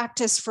who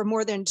practiced for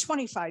more than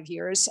 25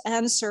 years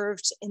and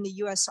served in the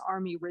U.S.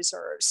 Army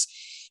Reserves.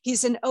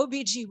 He's an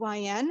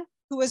OBGYN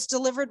who has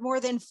delivered more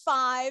than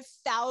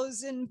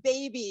 5,000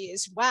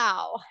 babies.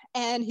 Wow.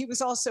 And he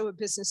was also a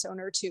business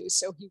owner too,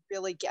 so he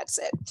really gets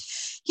it.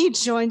 He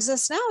joins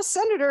us now.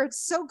 Senator,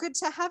 it's so good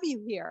to have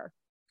you here.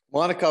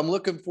 Monica, I'm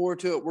looking forward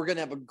to it. We're going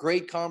to have a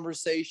great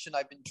conversation.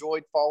 I've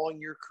enjoyed following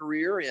your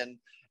career, and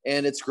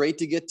it's great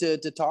to get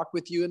to talk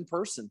with you in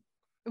person.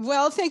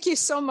 Well, thank you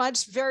so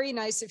much. Very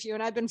nice of you.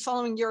 And I've been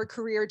following your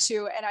career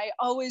too. And I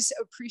always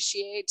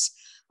appreciate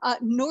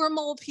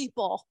normal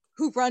people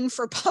who run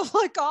for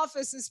public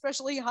office,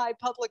 especially high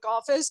public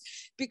office,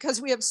 because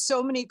we have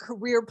so many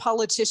career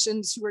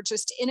politicians who are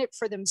just in it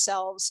for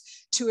themselves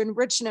to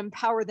enrich and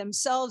empower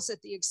themselves at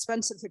the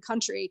expense of the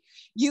country.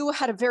 You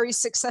had a very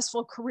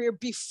successful career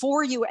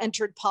before you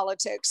entered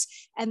politics,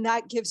 and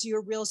that gives you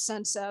a real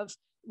sense of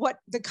what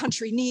the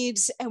country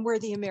needs and where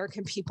the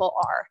American people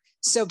are.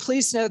 So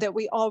please know that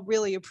we all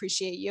really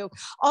appreciate you.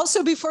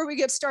 Also, before we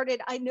get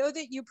started, I know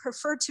that you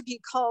prefer to be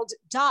called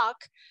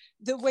Doc,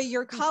 the way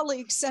your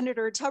colleague,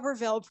 Senator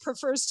Tuberville,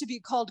 prefers to be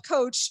called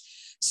Coach.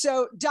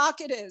 So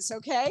Doc it is,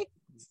 okay?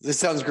 This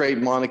sounds great,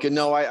 Monica.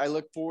 No, I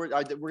look forward.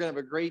 We're going to have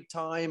a great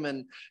time.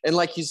 And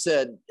like you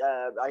said,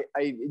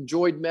 I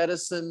enjoyed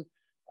medicine,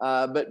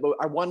 but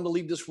I wanted to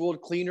leave this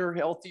world cleaner,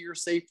 healthier,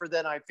 safer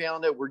than I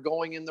found it. We're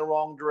going in the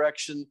wrong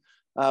direction.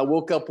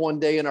 Woke up one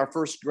day and our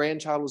first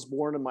grandchild was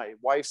born, and my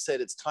wife said,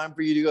 "It's time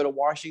for you to go to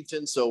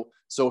Washington." So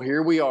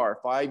here we are,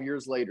 5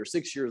 years later,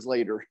 6 years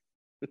later.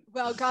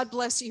 Well, God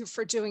bless you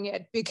for doing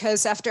it,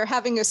 because after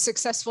having a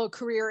successful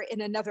career in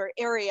another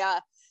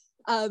area,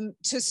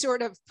 to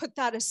sort of put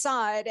that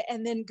aside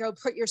and then go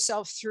put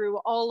yourself through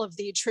all of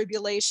the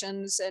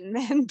tribulations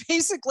and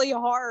basically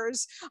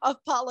horrors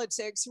of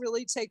politics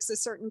really takes a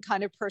certain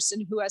kind of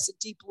person who has a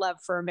deep love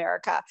for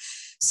America.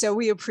 So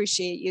we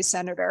appreciate you,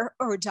 Senator,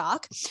 or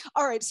Doc.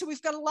 All right, so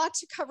we've got a lot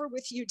to cover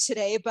with you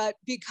today, but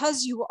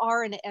because you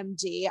are an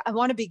MD, I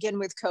want to begin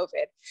with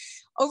COVID.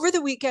 Over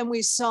the weekend,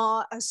 we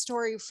saw a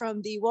story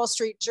from the Wall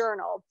Street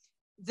Journal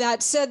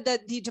that said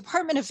that the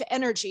Department of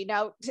Energy,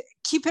 now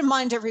keep in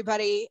mind,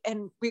 everybody,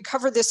 and we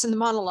covered this in the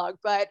monologue,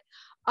 but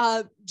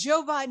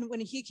Joe Biden,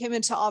 when he came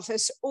into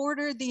office,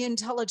 ordered the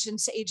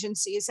intelligence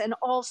agencies and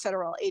all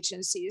federal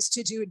agencies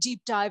to do a deep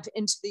dive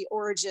into the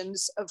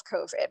origins of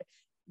COVID.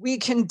 We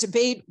can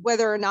debate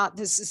whether or not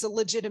this is a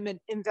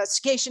legitimate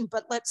investigation,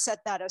 but let's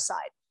set that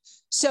aside.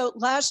 So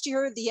last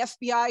year, the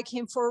FBI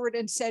came forward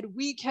and said,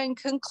 we can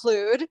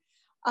conclude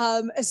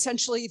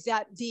essentially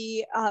that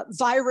the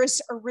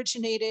virus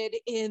originated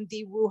in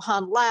the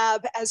Wuhan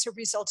lab as a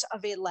result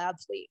of a lab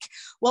leak.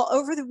 Well,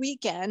 over the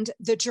weekend,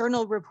 the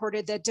Journal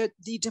reported that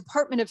the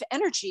Department of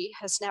Energy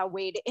has now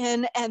weighed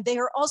in, and they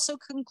are also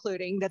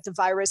concluding that the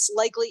virus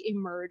likely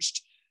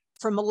emerged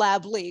from a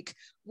lab leak,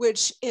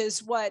 which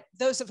is what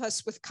those of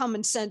us with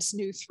common sense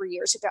knew 3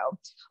 years ago.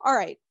 All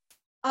right,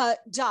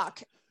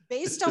 Doc,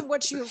 based on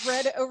what you've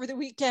read over the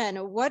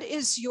weekend, what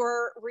is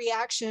your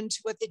reaction to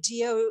what the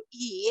DOE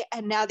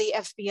and now the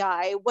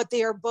FBI, what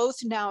they are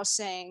both now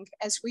saying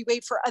as we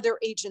wait for other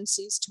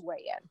agencies to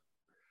weigh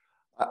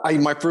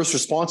in? My first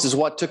response is,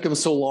 what took them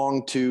so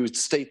long to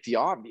state the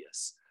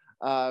obvious?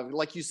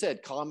 Like you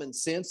said, common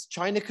sense.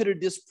 China could have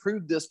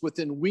disproved this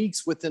within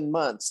weeks, within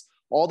months.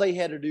 All they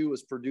had to do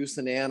was produce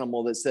an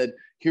animal that said,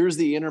 here's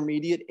the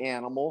intermediate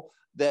animal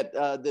that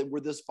where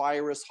this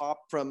virus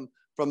hopped from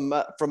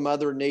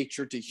Mother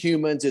Nature to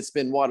humans. It's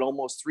been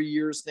almost 3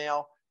 years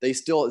now.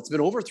 It's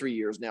been over 3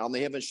 years now, and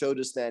they haven't showed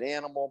us that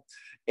animal.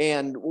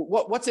 And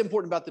what's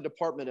important about the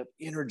Department of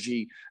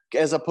Energy,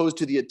 as opposed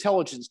to the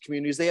intelligence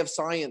communities, they have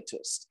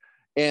scientists.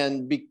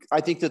 And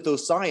I think that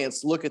those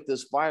scientists look at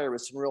this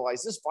virus and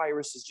realize this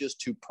virus is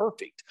just too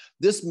perfect.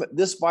 This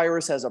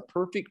virus has a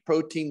perfect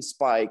protein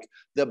spike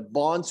that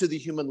bonds to the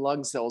human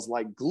lung cells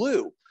like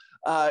glue.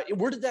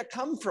 Where did that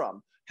come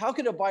from? How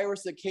could a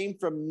virus that came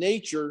from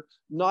nature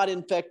not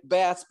infect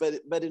bats,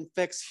 but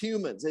infects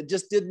humans? It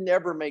just didn't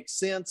ever make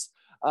sense.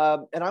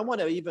 And I want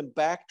to even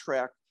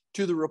backtrack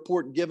to the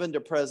report given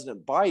to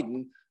President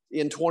Biden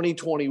in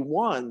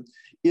 2021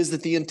 is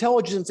that the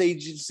intelligence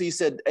agency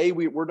said, hey,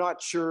 we're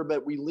not sure,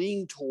 but we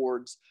lean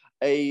towards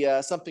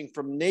something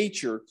from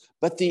Nature.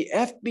 But the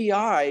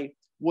FBI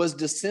was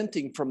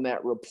dissenting from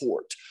that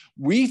report.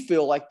 We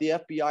feel like the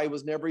FBI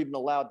was never even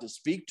allowed to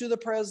speak to the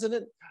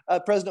President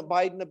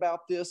Biden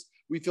about this.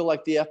 We feel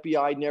like the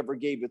FBI never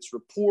gave its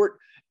report.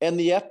 And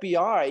the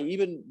FBI,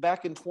 even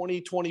back in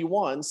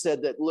 2021,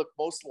 said that, look,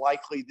 most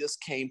likely this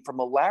came from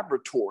a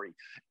laboratory.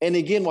 And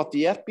again, what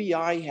the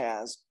FBI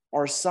has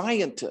are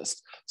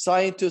scientists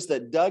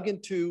that dug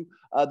into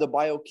the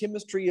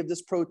biochemistry of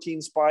this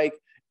protein spike.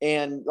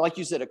 And like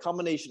you said, a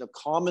combination of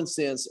common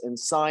sense and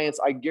science.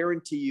 I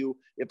guarantee you,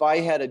 if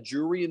I had a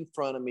jury in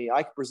front of me,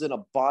 I could present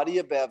a body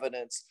of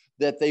evidence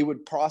that they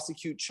would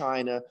prosecute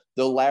China,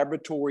 the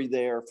laboratory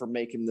there, for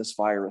making this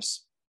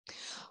virus.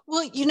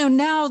 Well,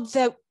 now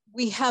that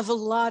we have a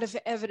lot of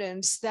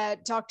evidence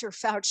that Dr.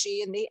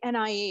 Fauci and the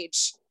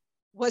NIH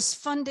was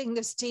funding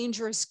this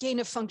dangerous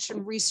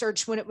gain-of-function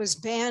research when it was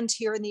banned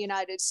here in the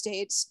United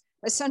States.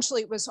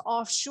 Essentially, it was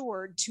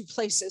offshored to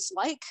places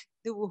like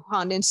the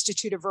Wuhan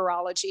Institute of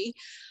Virology,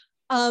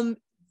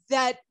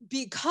 that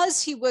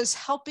because he was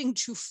helping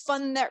to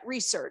fund that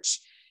research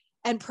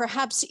and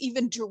perhaps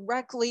even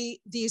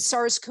directly the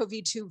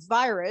SARS-CoV-2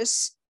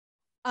 virus,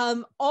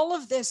 all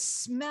of this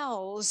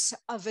smells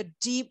of a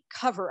deep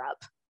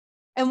cover-up.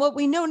 And what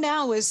we know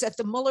now is that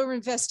the Mueller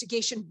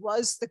investigation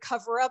was the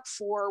cover-up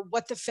for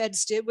what the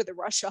feds did with the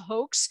Russia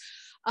hoax.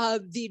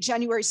 The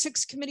January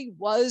 6th committee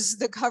was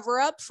the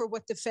cover-up for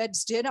what the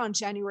feds did on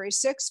January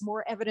 6th.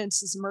 More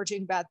evidence is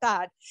emerging about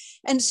that.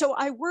 And so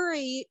I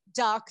worry,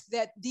 Doc,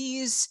 that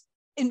these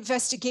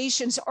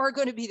investigations are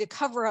going to be the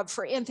cover-up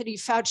for Anthony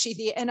Fauci,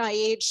 the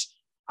NIH,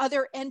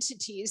 other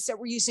entities that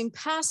were using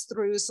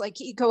pass-throughs like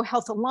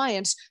EcoHealth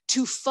Alliance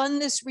to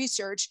fund this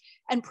research,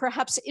 and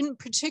perhaps in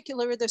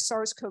particular the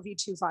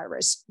SARS-CoV-2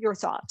 virus. Your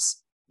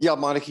thoughts? Yeah,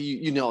 Monica,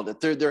 you know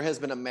that there has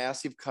been a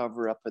massive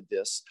cover-up of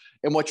this.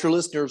 And what your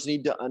listeners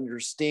need to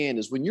understand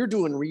is when you're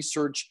doing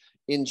research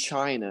in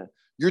China,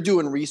 you're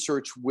doing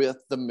research with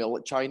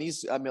the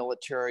Chinese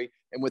military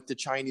and with the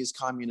Chinese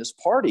Communist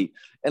Party.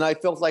 And I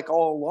felt like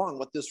all along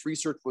what this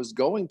research was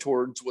going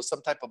towards was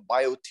some type of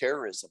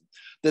bioterrorism,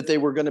 that they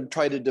were going to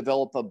try to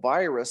develop a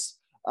virus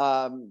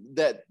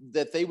that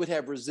they would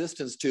have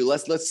resistance to.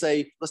 Let's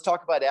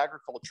talk about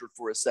agriculture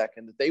for a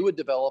second, that they would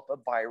develop a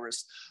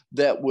virus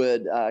that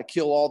would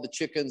kill all the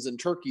chickens and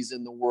turkeys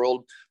in the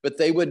world, but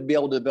they would be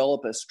able to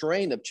develop a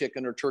strain of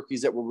chicken or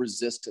turkeys that were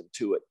resistant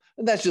to it.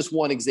 And that's just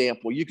one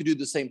example. You could do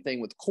the same thing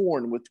with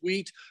corn, with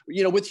wheat,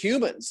 with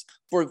humans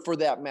for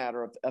that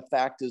matter of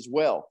fact as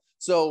well.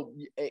 So,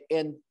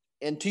 and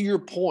to your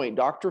point,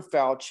 Dr.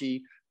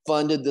 Fauci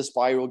funded this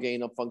viral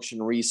gain of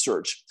function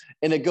research,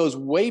 and it goes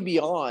way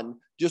beyond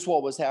just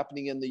what was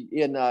happening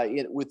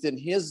within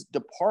his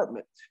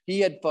department.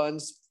 He had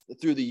funds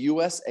through the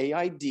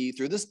USAID,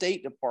 through the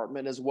State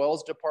Department, as well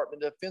as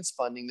Department of Defense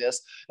funding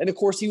this, and of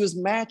course he was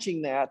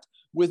matching that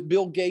with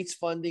Bill Gates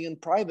funding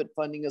and private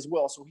funding as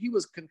well. So he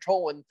was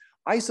controlling,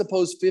 I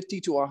suppose,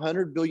 $50 to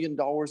 $100 billion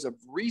of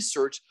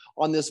research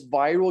on this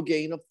viral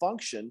gain of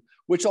function,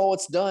 which all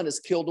it's done is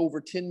killed over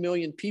 10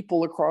 million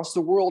people across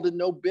the world and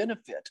no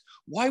benefit.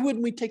 Why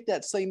wouldn't we take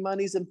that same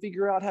monies and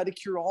figure out how to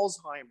cure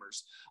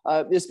Alzheimer's?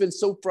 It's been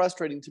so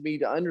frustrating to me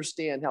to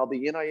understand how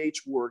the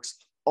NIH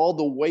works, all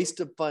the waste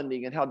of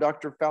funding, and how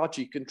Dr.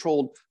 Fauci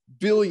controlled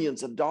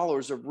billions of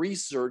dollars of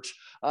research.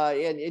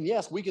 And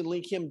yes, we can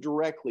link him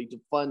directly to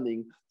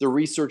funding the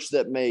research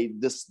that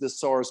made this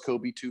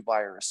SARS-CoV-2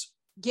 virus.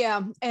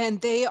 Yeah, and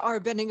they are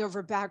bending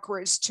over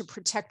backwards to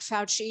protect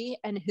Fauci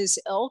and his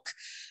ilk.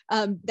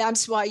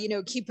 That's why,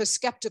 keep a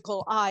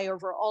skeptical eye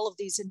over all of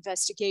these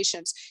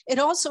investigations. It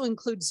also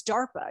includes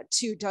DARPA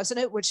too, doesn't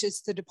it? Which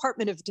is the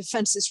Department of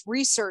Defense's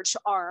research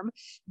arm.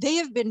 They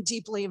have been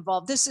deeply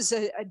involved. This is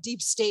a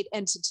deep state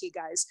entity,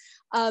 guys.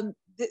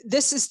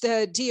 This is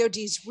the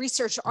DoD's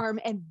research arm,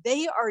 and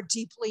they are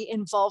deeply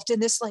involved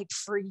in this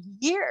for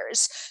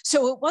years.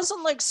 So it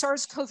wasn't like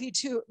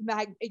SARS-CoV-2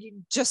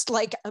 just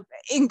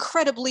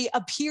incredibly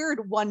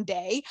appeared one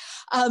day,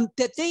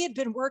 that they had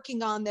been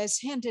working on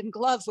this hand in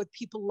glove with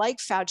people like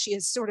Fauci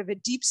as sort of a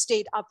deep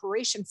state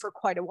operation for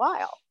quite a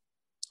while.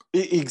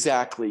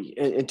 Exactly.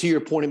 And to your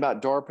point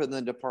about DARPA and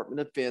the Department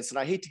of Defense, and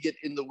I hate to get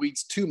in the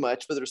weeds too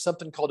much, but there's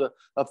something called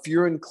a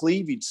furin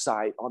cleavage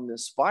site on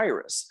this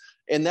virus.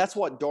 And that's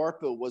what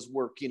DARPA was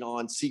working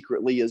on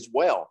secretly as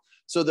well.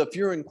 So the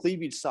furin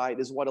cleavage site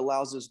is what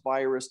allows this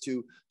virus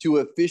to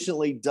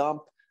efficiently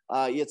dump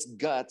its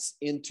guts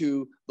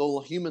into the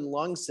human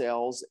lung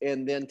cells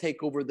and then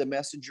take over the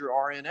messenger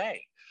RNA.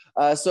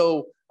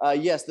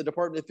 Yes, the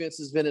Department of Defense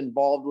has been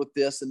involved with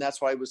this, and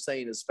that's why I was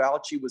saying is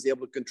Fauci was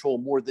able to control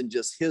more than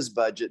just his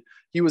budget.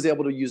 He was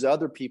able to use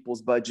other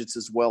people's budgets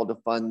as well to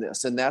fund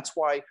this, and that's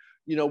why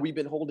we've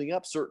been holding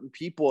up certain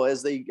people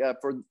as they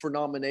for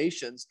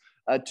nominations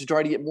to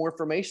try to get more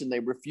information. They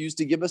refused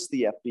to give us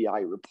the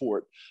FBI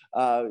report.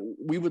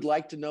 We would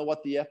like to know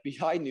what the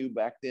FBI knew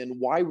back then.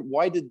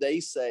 Why did they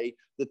say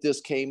that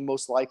this came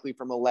most likely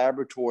from a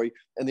laboratory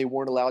and they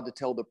weren't allowed to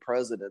tell the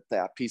president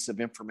that piece of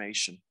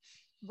information?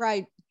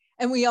 Right.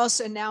 And we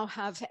also now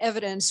have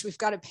evidence. We've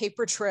got a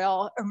paper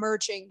trail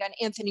emerging that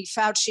Anthony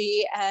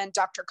Fauci and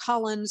Dr.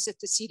 Collins at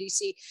the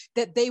CDC,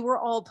 that they were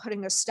all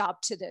putting a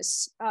stop to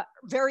this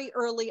very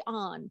early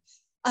on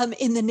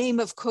in the name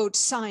of, quote,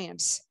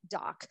 science,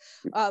 doc,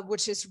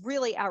 which is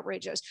really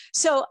outrageous.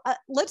 So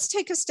let's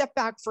take a step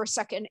back for a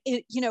second.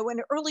 In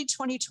early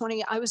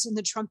 2020, I was in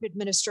the Trump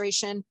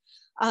administration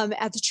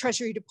at the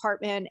Treasury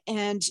Department,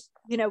 and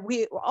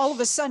we all of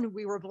a sudden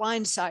we were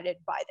blindsided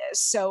by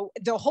this. So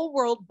the whole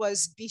world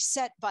was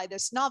beset by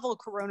this novel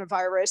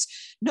coronavirus.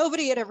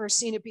 Nobody had ever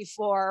seen it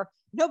before.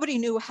 Nobody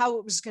knew how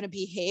it was going to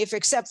behave,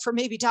 except for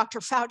maybe Dr.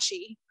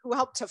 Fauci, who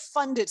helped to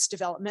fund its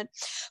development.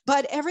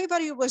 But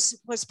everybody was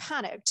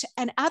panicked.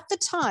 And at the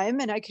time,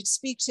 and I could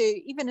speak to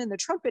even in the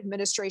Trump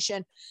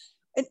administration,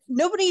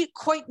 nobody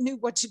quite knew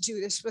what to do.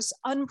 This was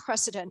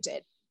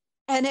unprecedented.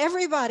 And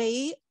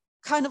everybody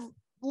kind of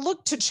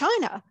looked to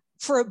China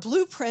for a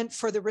blueprint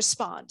for the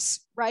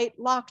response, right?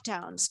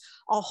 Lockdowns,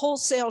 a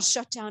wholesale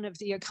shutdown of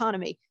the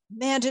economy,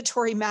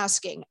 mandatory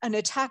masking, an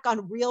attack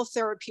on real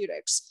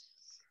therapeutics.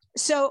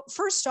 So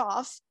first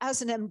off,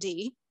 as an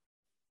MD,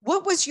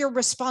 what was your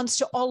response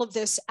to all of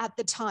this at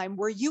the time?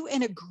 Were you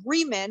in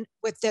agreement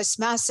with this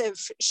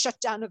massive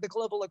shutdown of the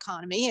global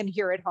economy and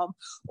here at home?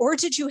 Or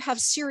did you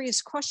have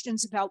serious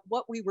questions about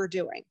what we were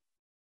doing?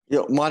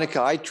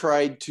 Monica, I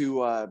tried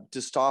to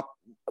stop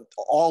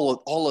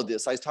all of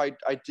this. I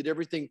did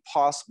everything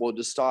possible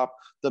to stop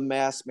the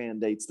mask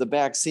mandates, the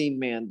vaccine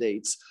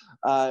mandates.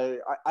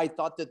 I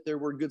thought that there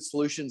were good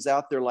solutions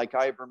out there like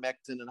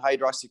ivermectin and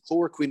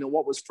hydroxychloroquine. And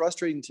what was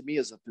frustrating to me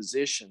as a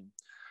physician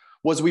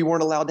was we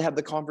weren't allowed to have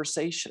the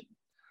conversation.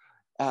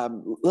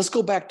 Let's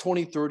go back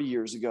 20, 30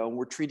 years ago,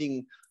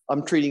 and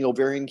I'm treating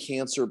ovarian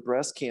cancer,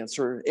 breast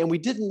cancer, and we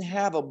didn't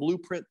have a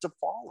blueprint to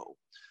follow.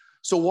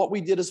 So what we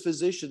did as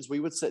physicians,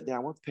 we would sit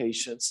down with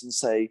patients and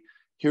say,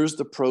 here's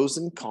the pros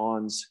and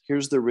cons,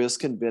 here's the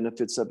risk and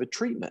benefits of a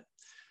treatment.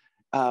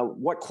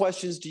 What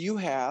questions do you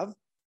have?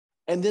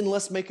 And then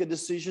let's make a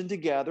decision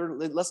together.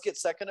 Let's get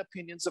second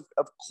opinions,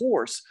 of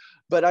course,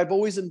 but I've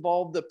always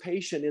involved the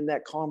patient in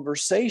that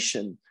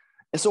conversation.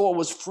 And so what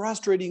was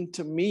frustrating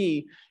to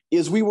me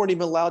is we weren't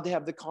even allowed to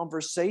have the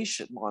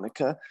conversation,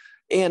 Monica.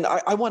 And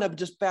I want to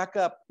just back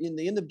up. In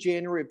the end of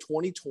January of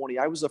 2020,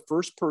 I was the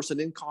first person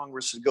in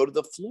Congress to go to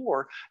the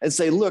floor and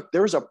say, look,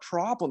 there's a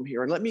problem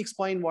here. And let me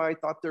explain why I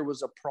thought there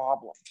was a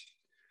problem.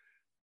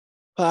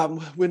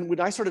 When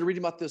I started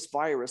reading about this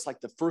virus,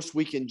 like the first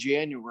week in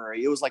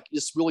January, it was like,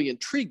 this really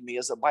intrigued me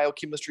as a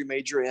biochemistry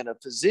major and a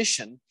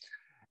physician.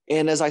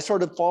 And as I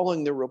started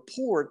following the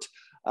report,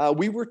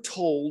 we were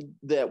told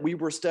that we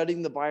were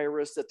studying the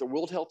virus, that the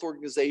World Health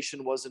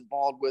Organization was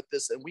involved with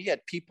this, and we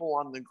had people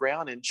on the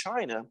ground in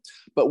China.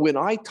 But when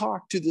I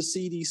talked to the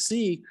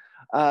CDC,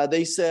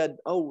 they said,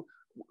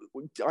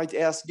 I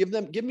asked, give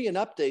me an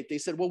update. They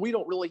said, well, we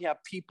don't really have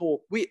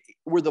people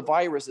where the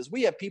virus is.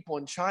 We have people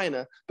in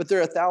China, but they're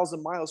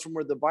 1,000 miles from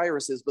where the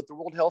virus is. But the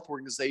World Health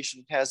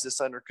Organization has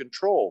this under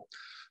control.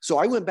 So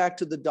I went back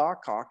to the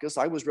Doc Caucus.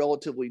 I was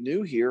relatively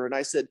new here. And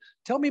I said,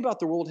 tell me about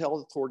the World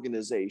Health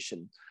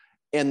Organization.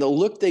 And the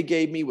look they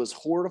gave me was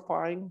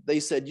horrifying. They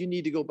said, you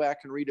need to go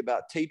back and read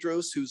about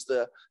Tedros, who's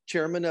the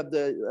chairman of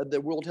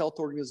the World Health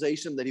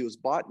Organization, that he was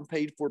bought and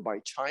paid for by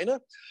China,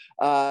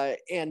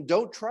 and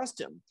don't trust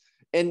him.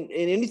 And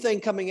anything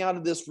coming out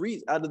of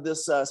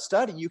this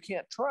study, you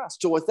can't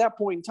trust. So at that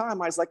point in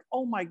time, I was like,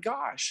 oh my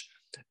gosh.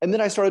 And then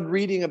I started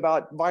reading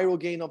about viral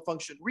gain of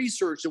function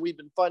research, and we've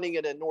been funding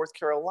it in North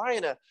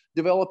Carolina,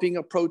 developing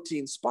a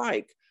protein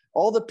spike.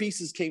 All the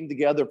pieces came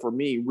together for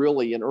me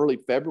really in early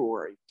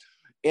February.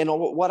 And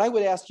what I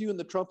would ask you in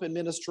the Trump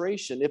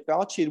administration, if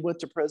Fauci had went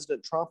to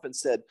President Trump and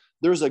said,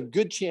 there's a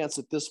good chance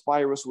that this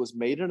virus was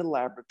made in a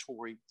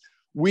laboratory,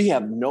 we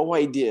have no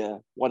idea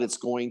what it's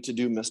going to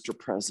do, Mr.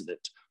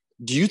 President.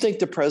 Do you think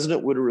the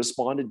president would have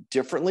responded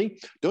differently?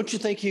 Don't you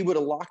think he would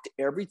have locked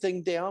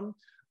everything down?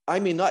 I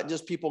mean, not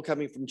just people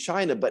coming from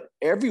China, but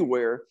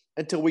everywhere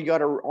until we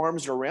got our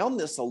arms around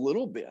this a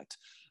little bit,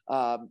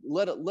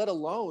 let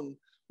alone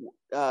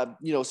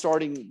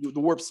starting the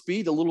warp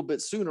speed a little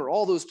bit sooner,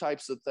 all those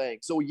types of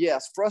things. So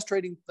yes,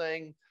 frustrating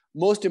thing.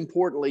 Most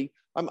importantly,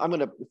 I'm going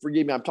to,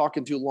 forgive me, I'm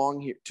talking too long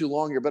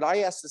here, but I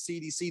asked the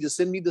CDC to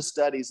send me the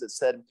studies that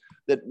said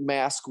that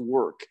masks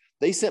work.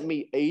 They sent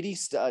me 80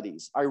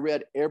 studies. I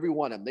read every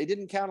one of them. They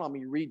didn't count on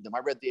me reading them. I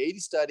read the 80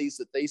 studies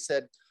that they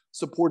said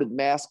supported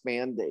mask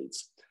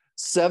mandates.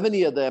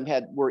 70 of them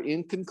were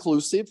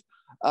inconclusive.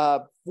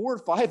 4 or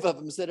 5 of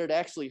them said it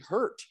actually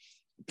hurt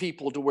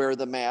people to wear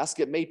the mask.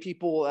 It made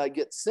people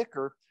get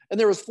sicker. And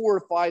there was 4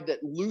 or 5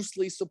 that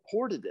loosely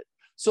supported it.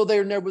 So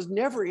there was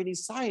never any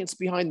science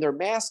behind their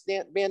mask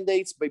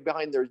mandates,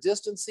 behind their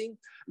distancing.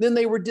 Then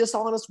they were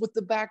dishonest with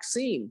the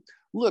vaccine.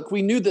 look,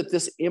 we knew that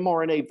this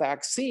mRNA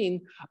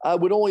vaccine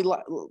would only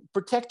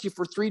protect you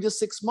for 3 to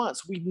 6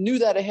 months. We knew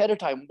that ahead of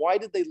time. Why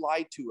did they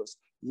lie to us?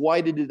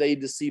 Why did they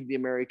deceive the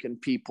American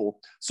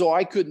people? So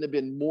I couldn't have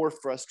been more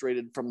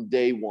frustrated from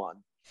day one.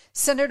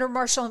 Senator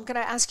Marshall, I'm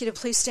going to ask you to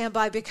please stand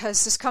by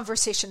because this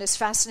conversation is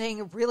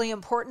fascinating, really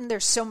important.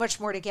 There's so much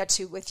more to get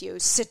to with you.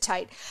 Sit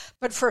tight.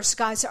 But first,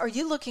 guys, are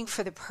you looking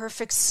for the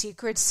perfect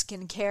secret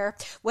skincare?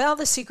 Well,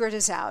 the secret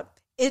is out.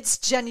 It's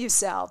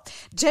Genucel.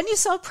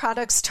 Genucel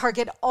products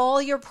target all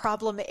your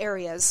problem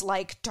areas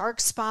like dark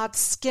spots,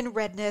 skin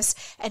redness,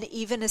 and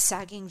even a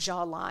sagging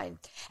jawline.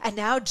 And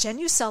now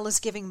Genucel is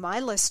giving my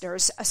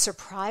listeners a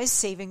surprise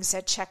savings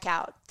at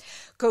checkout.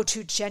 Go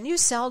to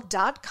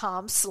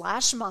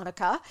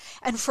Genucel.com/Monica,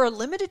 and for a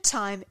limited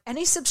time,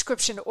 any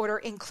subscription order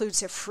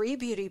includes a free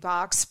beauty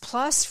box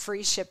plus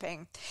free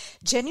shipping.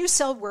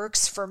 Genucel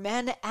works for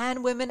men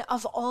and women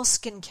of all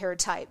skincare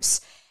types.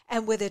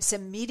 And with its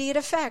immediate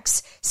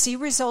effects, see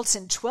results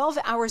in 12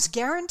 hours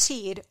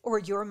guaranteed or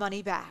your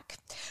money back.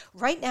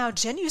 Right now,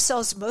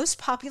 Genucel's most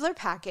popular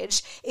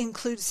package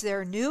includes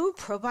their new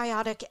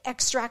probiotic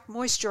extract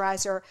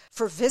moisturizer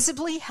for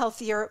visibly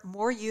healthier,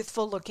 more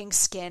youthful looking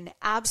skin,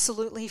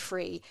 absolutely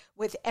free,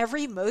 with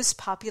every most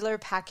popular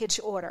package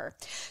order.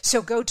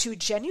 So go to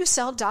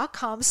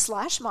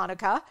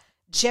Genucel.com/Monica,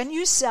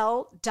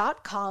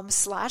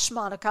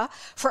 Genucel.com/Monica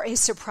for a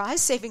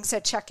surprise savings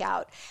at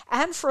checkout.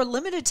 And for a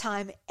limited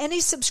time, any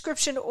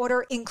subscription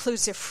order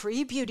includes a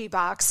free beauty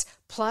box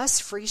plus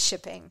free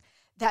shipping.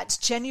 That's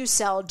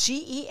Genucel,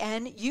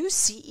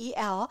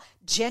 Genucel,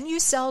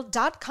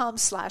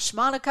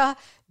 Genucel.com/Monica,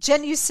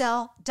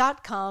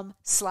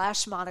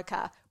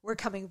 Genucel.com/Monica. We're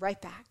coming right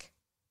back.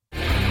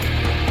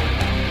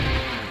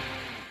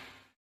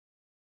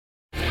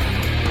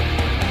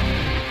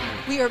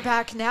 We are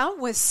back now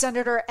with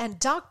Senator and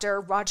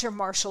Dr. Roger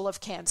Marshall of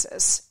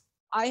Kansas.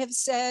 I have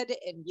said,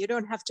 and you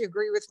don't have to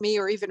agree with me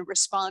or even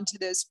respond to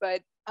this,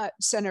 but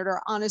Senator,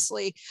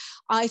 honestly,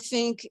 I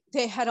think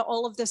they had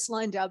all of this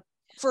lined up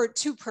for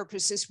two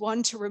purposes.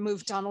 One, to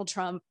remove Donald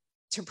Trump,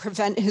 to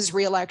prevent his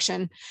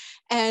reelection,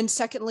 and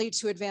secondly,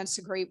 to advance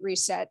the Great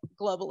Reset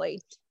globally.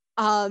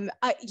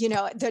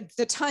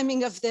 The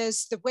timing of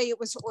this, the way it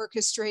was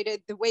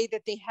orchestrated, the way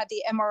that they had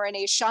the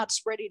mRNA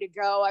shots ready to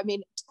go. I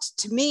mean,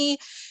 to me,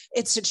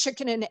 it's a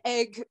chicken and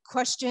egg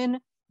question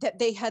that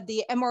they had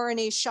the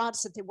mRNA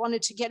shots, that they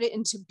wanted to get it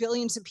into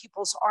billions of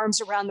people's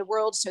arms around the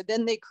world. So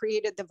then they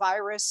created the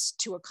virus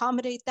to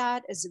accommodate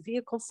that as a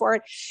vehicle for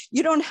it.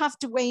 You don't have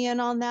to weigh in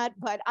on that,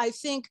 but I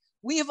think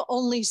we have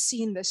only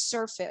seen the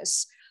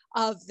surface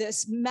of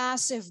this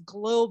massive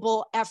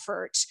global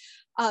effort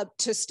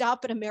to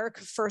stop an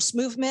America First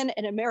movement,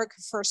 an America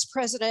First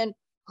president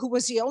who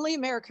was the only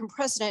American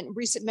president in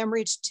recent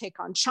memory to take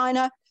on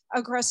China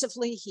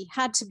aggressively. He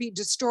had to be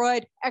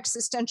destroyed,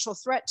 existential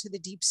threat to the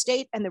deep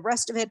state and the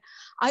rest of it.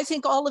 I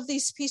think all of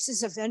these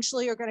pieces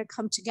eventually are going to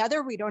come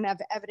together. We don't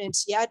have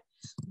evidence yet,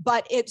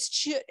 but it's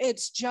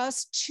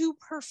just too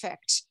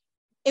perfect.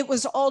 It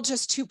was all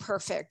just too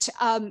perfect.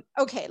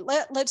 Okay,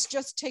 let's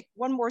just take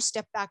one more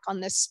step back on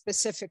this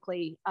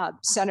specifically,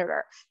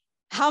 Senator.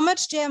 How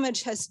much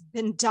damage has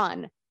been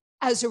done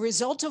as a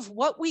result of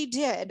what we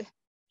did?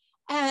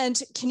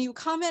 And can you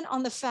comment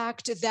on the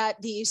fact that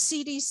the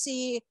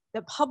CDC,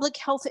 the public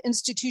health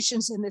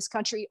institutions in this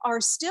country are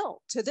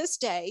still, to this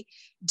day,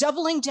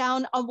 doubling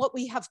down on what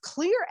we have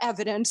clear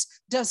evidence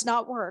does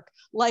not work,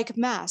 like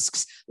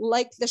masks,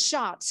 like the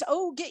shots.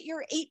 Oh, get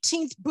your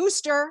 18th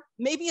booster.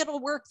 Maybe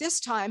it'll work this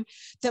time.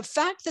 The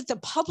fact that the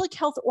public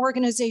health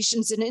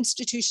organizations and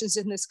institutions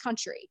in this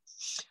country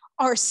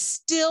are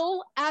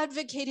still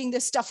advocating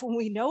this stuff when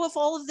we know of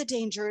all of the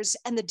dangers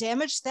and the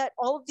damage that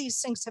all of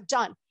these things have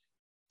done.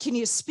 Can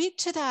you speak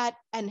to that,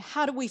 and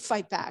how do we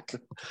fight back?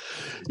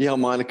 Yeah,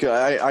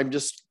 Monica, I'm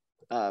just,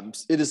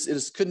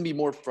 it couldn't be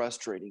more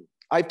frustrating.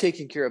 I've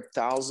taken care of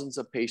thousands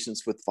of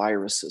patients with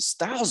viruses,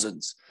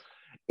 thousands.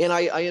 And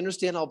I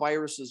understand how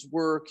viruses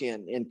work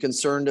and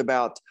concerned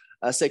about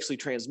sexually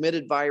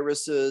transmitted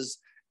viruses.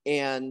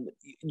 And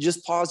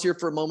just pause here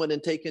for a moment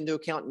and take into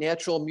account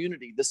natural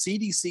immunity. The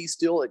CDC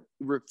still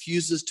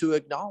refuses to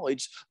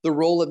acknowledge the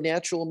role of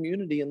natural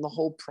immunity in the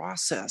whole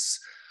process.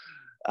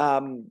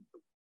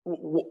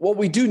 What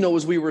we do know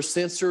is we were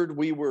censored,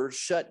 we were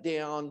shut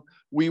down,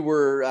 we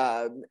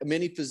were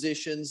many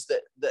physicians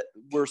that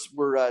were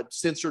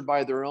censored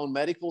by their own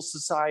medical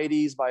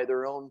societies, by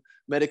their own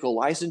medical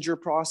licensure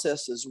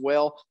process as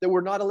well, that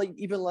we're not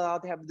even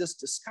allowed to have this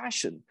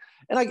discussion.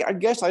 And I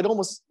guess I'd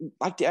almost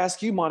like to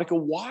ask you, Monica,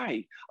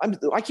 why?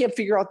 I can't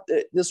figure out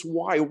this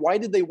why. Why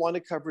did they want to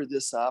cover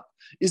this up?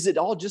 Is it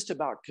all just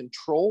about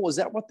control? Is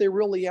that what they're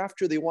really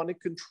after? They want to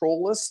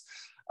control us?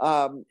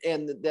 And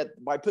that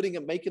by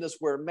making us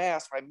wear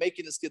masks, by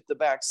making us get the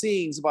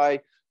vaccines,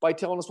 by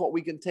telling us what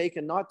we can take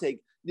and not take,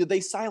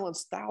 they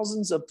silenced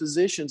thousands of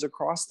physicians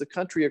across the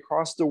country,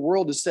 across the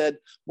world who said,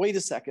 wait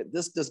a second,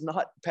 this does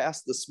not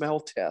pass the smell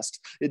test.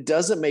 It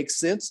doesn't make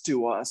sense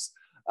to us.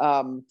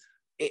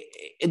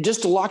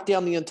 just to lock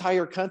down the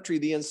entire country,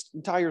 the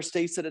entire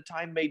states at a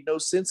time made no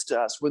sense to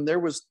us. When there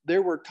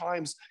were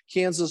times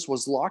Kansas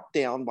was locked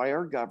down by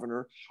our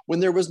governor when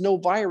there was no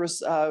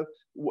virus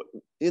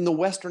in the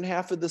western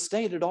half of the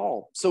state at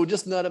all. So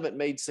just none of it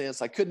made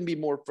sense. I couldn't be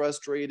more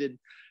frustrated.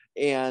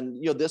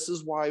 And this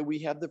is why we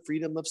have the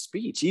freedom of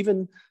speech,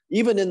 even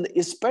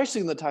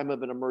especially in the time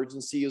of an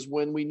emergency, is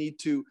when we need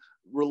to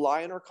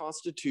rely on our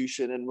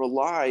Constitution and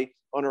rely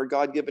on our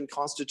God-given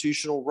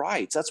constitutional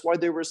rights. That's why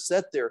they were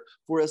set there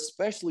for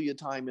especially a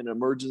time in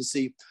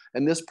emergency.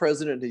 And this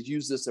president has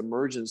used this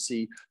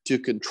emergency to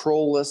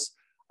control us.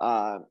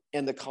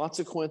 And the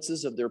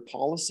consequences of their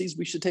policies,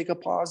 we should take a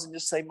pause and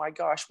just say, my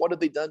gosh, what have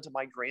they done to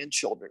my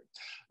grandchildren?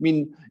 I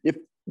mean, if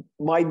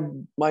my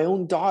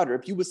own daughter,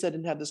 if you would sit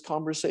and have this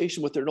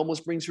conversation with her, it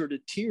almost brings her to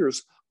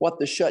tears what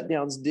the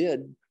shutdowns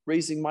did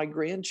raising my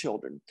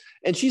grandchildren.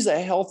 And she's a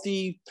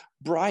healthy,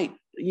 bright,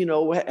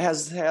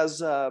 has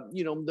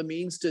the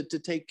means to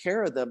take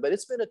care of them. But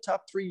it's been a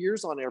tough 3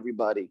 years on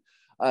everybody.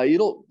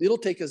 It'll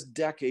take us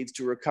decades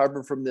to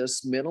recover from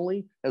this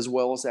mentally as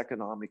well as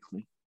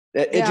economically,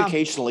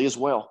 educationally as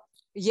well.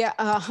 Yeah,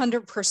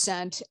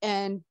 100%.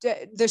 And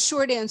the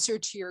short answer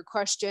to your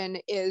question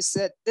is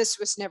that this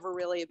was never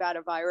really about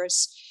a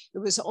virus. It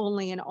was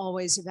only and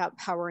always about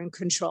power and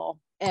control.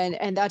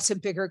 And that's a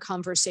bigger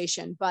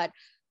conversation. But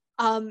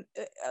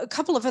a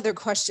couple of other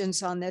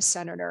questions on this,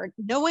 Senator.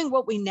 Knowing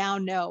what we now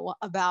know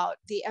about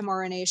the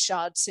mRNA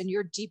shots, and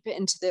you're deep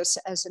into this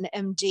as an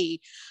MD,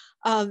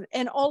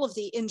 and all of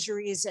the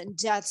injuries and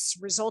deaths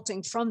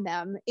resulting from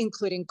them,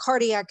 including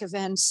cardiac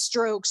events,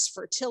 strokes,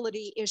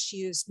 fertility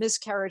issues,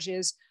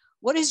 miscarriages.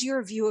 What is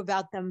your view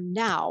about them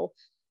now?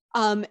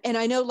 And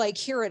I know, like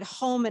here at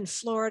home in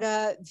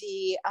Florida,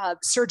 the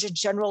Surgeon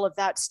General of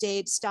that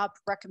state stopped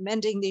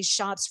recommending these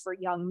shots for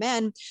young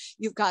men.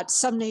 You've got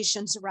some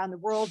nations around the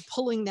world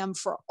pulling them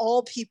for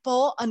all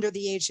people under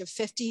the age of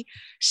 50.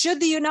 Should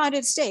the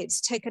United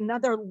States take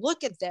another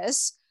look at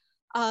this?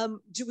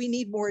 Do we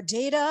need more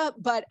data?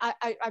 But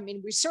I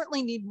mean, we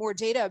certainly need more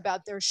data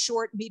about their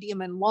short, medium,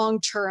 and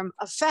long-term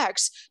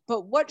effects.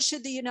 But what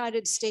should the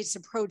United States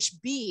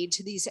approach be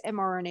to these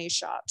mRNA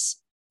shots?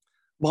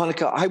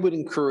 Monica, I would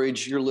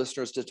encourage your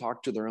listeners to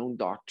talk to their own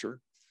doctor.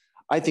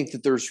 I think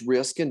that there's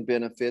risk and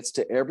benefits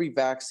to every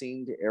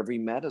vaccine, to every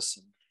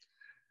medicine.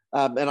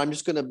 And I'm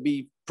just going to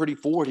be pretty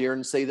forward here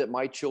and say that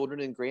my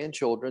children and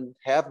grandchildren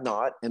have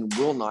not and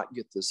will not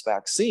get this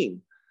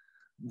vaccine.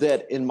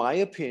 That, in my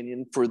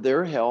opinion, for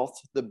their health,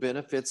 the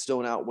benefits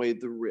don't outweigh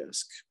the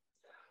risk.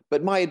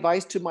 But my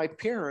advice to my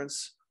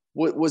parents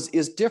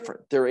is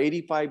different. They're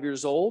 85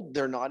 years old.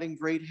 They're not in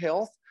great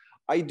health.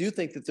 I do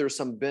think that there's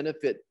some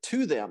benefit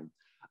to them.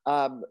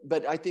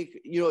 But I think,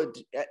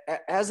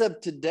 as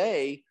of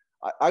today,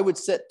 I would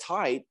sit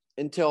tight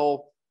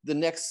until the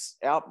next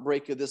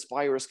outbreak of this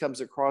virus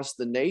comes across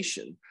the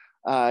nation,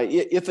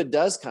 if it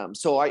does come.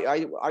 So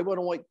I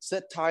want to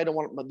sit tight. I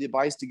want the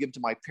advice to give to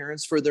my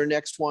parents for their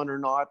next one or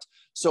not.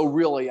 So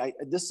really,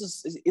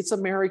 it's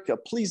America.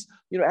 Please,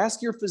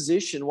 ask your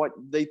physician what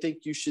they think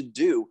you should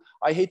do.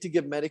 I hate to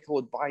give medical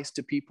advice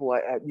to people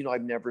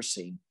I've never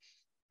seen.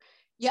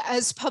 Yeah,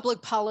 as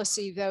public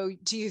policy, though,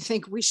 do you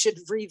think we should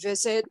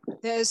revisit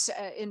this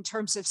in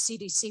terms of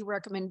CDC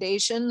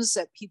recommendations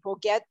that people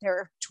get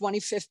their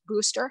 25th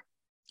booster?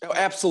 Oh,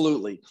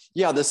 absolutely.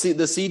 Yeah, the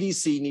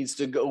CDC needs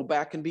to go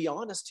back and be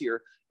honest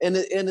here, and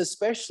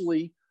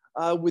especially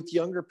with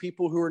younger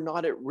people who are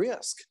not at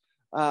risk.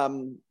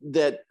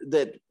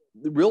 That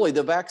really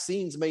the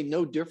vaccines made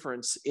no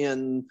difference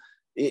in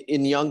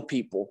young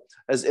people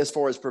as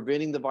far as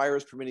preventing the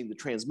virus, preventing the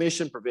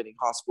transmission, preventing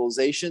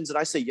hospitalizations. And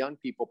I say young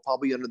people,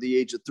 probably under the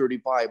age of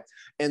 35.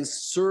 And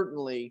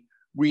certainly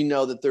we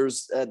know that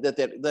there's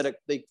that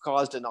they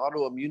caused an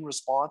autoimmune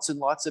response in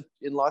lots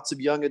of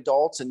young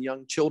adults and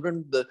young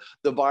children. The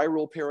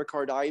viral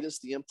pericarditis,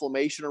 the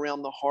inflammation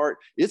around the heart,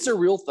 it's a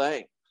real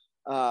thing.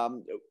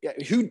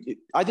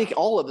 I think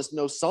all of us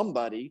know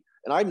somebody,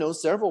 and I know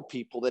several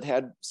people that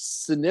had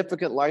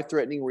significant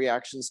life-threatening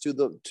reactions to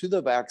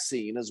the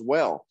vaccine as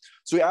well.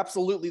 So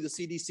absolutely, the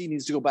CDC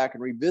needs to go back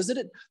and revisit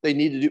it. They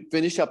need to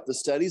finish up the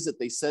studies that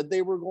they said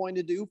they were going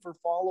to do for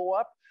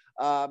follow-up.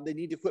 They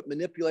need to quit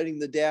manipulating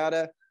the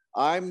data.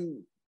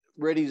 I'm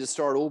ready to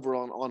start over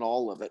on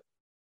all of it.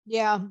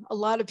 Yeah, a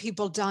lot of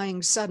people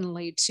dying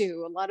suddenly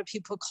too, a lot of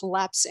people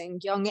collapsing,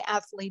 young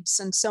athletes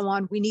and so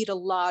on. We need a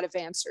lot of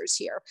answers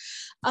here.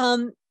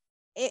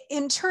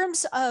 In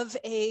terms of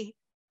a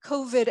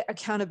COVID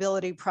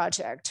accountability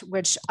project,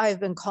 which I've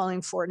been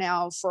calling for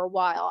now for a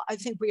while, I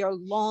think we are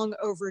long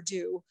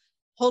overdue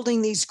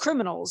holding these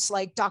criminals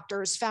like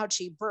Drs.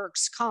 Fauci,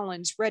 Birx,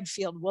 Collins,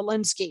 Redfield,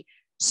 Walensky,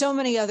 so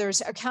many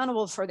others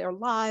accountable for their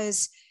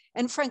lies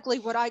and frankly,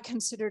 what I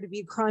consider to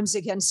be crimes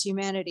against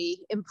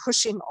humanity in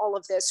pushing all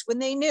of this when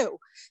they knew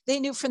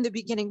from the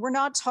beginning, we're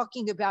not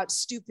talking about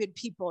stupid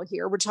people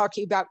here. We're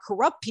talking about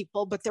corrupt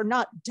people, but they're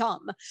not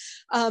dumb.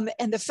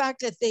 And the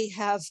fact that they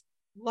have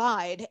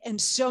lied and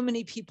so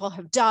many people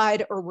have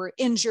died or were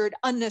injured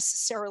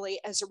unnecessarily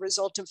as a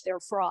result of their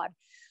fraud.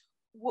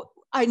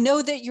 I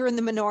know that you're in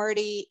the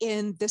minority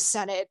in the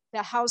Senate.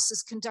 The House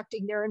is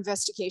conducting their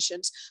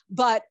investigations,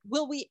 but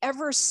will we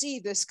ever see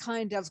this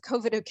kind of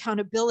COVID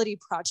accountability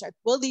project?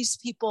 Will these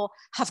people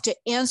have to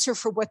answer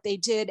for what they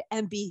did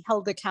and be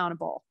held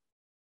accountable?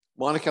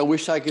 Monica, I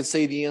wish I could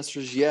say the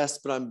answer is yes,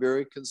 but I'm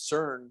very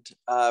concerned.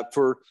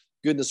 For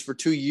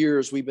 2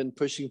 years, we've been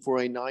pushing for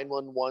a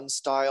 911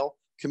 style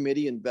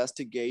committee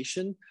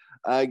investigation.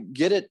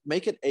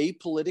 Make it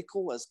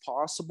apolitical as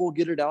possible,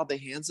 get it out of the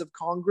hands of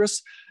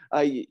Congress.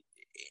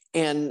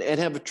 And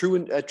have a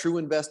true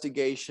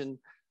investigation.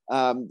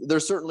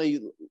 There's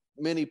certainly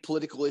many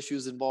political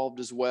issues involved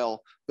as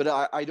well, but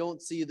I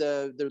don't see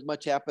there's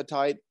much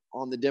appetite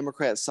on the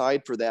Democrat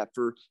side for that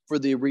for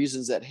the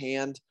reasons at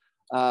hand.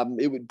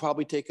 It would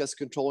probably take us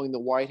controlling the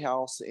White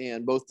House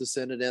and both the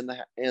Senate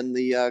and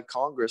the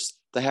Congress,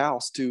 the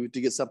House, to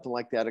get something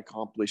like that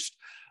accomplished.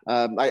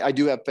 I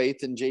do have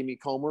faith in Jamie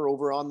Comer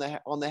over on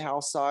the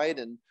House side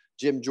and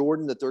Jim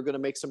Jordan that they're going to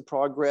make some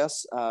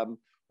progress.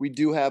 We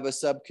do have a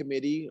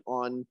subcommittee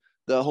on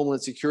the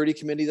Homeland Security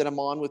Committee that I'm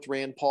on with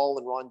Rand Paul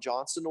and Ron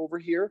Johnson over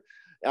here.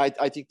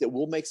 I think that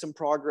we'll make some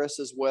progress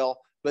as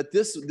well. But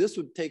this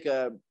would take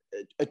a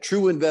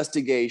true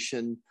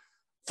investigation,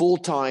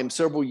 full-time,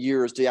 several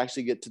years to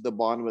actually get to the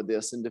bottom of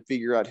this and to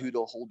figure out who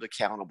to hold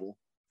accountable.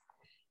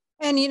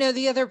 And,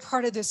 the other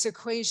part of this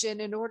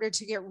equation, in order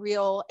to get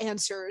real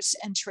answers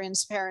and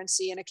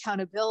transparency and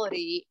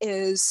accountability,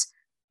 is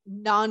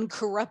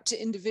non-corrupt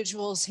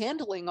individuals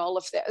handling all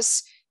of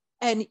this.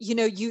 And,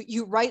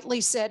 you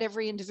rightly said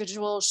every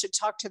individual should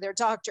talk to their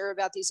doctor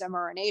about these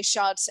mRNA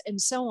shots and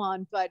so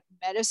on, but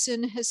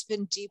medicine has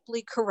been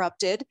deeply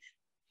corrupted.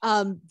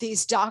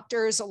 These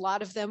doctors, a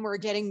lot of them were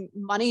getting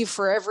money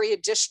for every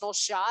additional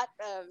shot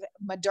of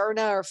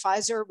Moderna or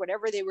Pfizer,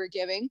 whatever they were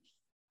giving.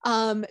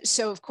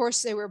 So of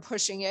course they were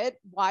pushing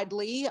it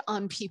widely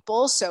on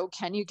people. So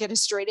can you get a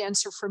straight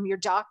answer from your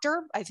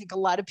doctor? I think a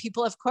lot of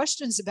people have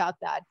questions about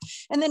that.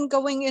 And then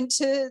going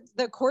into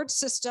the court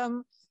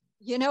system,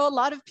 a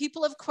lot of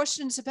people have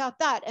questions about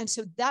that. And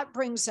so that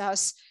brings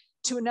us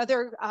to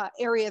another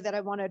area that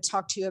I want to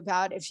talk to you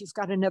about, if you've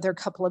got another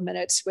couple of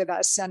minutes with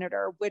us,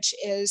 Senator, which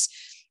is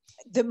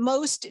the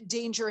most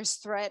dangerous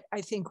threat I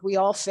think we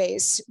all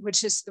face,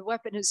 which is the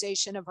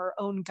weaponization of our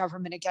own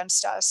government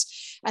against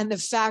us, and the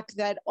fact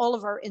that all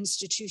of our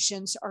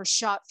institutions are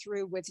shot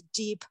through with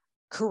deep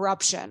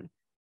corruption.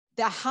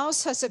 The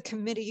House has a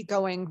committee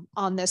going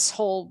on this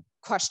whole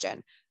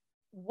question.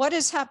 What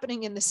is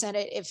happening in the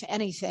Senate, if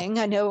anything?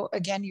 I know,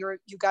 again, you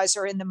guys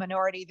are in the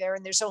minority there,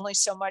 and there's only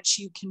so much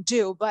you can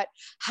do. But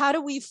how do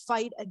we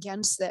fight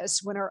against this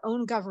when our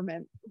own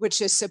government,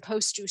 which is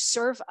supposed to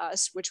serve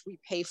us, which we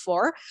pay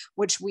for,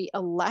 which we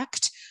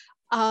elect,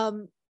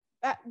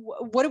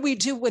 what do we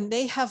do when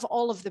they have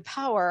all of the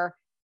power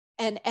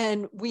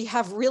and we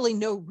have really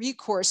no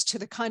recourse to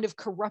the kind of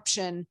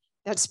corruption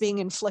that's being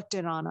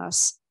inflicted on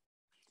us?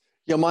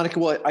 Yeah, Monica,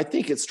 well, I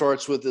think it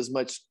starts with as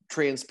much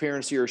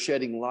transparency or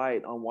shedding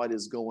light on what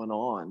is going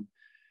on,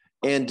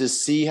 and to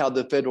see how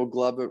the federal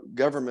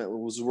government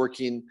was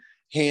working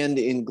hand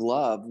in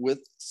glove with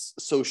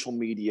social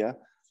media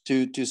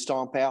to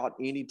stomp out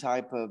any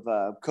type of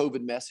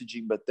COVID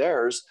messaging but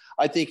theirs.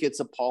 I think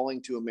it's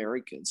appalling to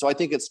Americans. So I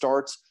think it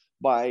starts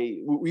by,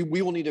 we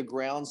will need a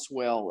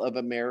groundswell of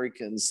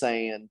Americans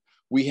saying,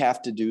 we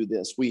have to do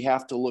this. We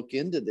have to look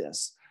into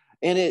this.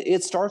 And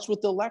it starts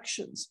with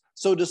elections.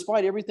 So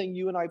despite everything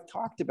you and I've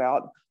talked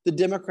about, the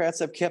Democrats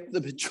have kept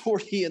the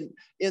majority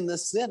in the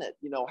Senate.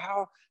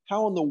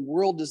 How in the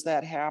world does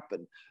that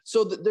happen?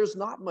 So there's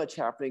not much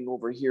happening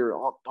over here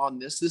on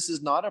this. This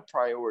is not a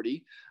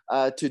priority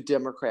to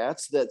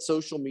Democrats. That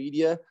social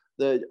media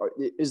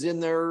is in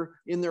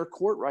their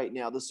court right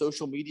now. The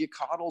social media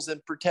coddles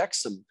and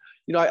protects them.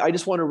 I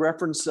just want to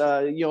reference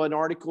an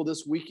article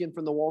this weekend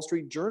from the Wall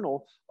Street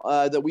Journal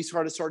that we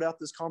started out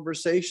this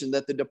conversation,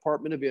 that the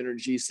Department of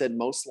Energy said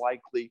most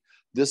likely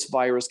this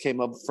virus came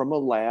up from a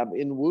lab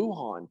in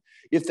Wuhan.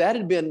 If that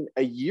had been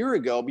a year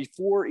ago,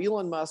 before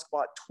Elon Musk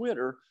bought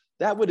Twitter,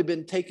 that would have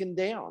been taken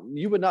down.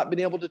 You would not have been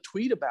able to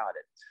tweet about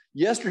it.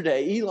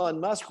 Yesterday, Elon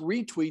Musk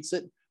retweets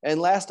it, and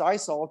last I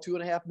saw,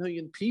 2.5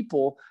 million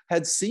people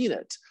had seen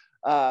it.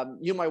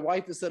 My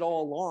wife has said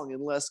all along,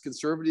 unless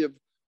conservative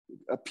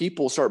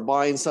people start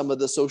buying some of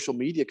the social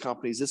media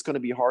companies, it's going to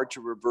be hard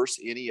to reverse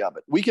any of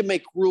it. We can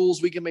make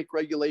rules, we can make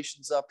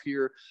regulations up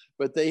here,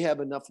 but they have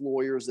enough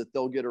lawyers that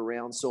they'll get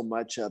around so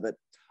much of it.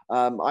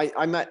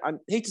 I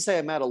hate to say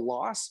I'm at a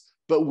loss,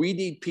 but we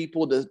need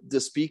people to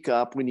speak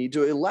up. We need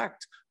to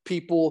elect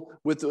people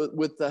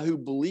who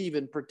believe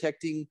in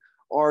protecting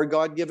our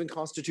God-given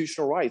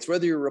constitutional rights.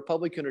 Whether you're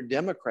Republican or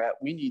Democrat,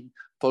 we need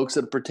folks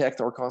that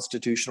protect our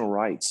constitutional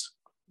rights.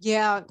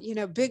 Yeah,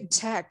 big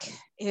tech,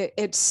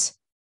 it's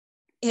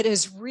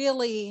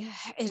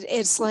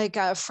like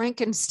a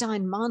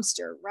Frankenstein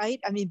monster, right?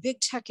 I mean, big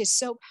tech is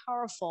so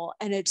powerful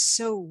and it's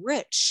so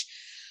rich.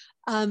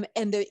 And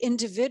the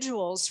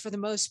individuals, for the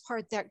most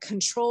part, that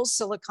control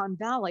Silicon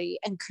Valley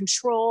and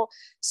control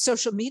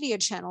social media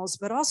channels,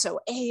 but also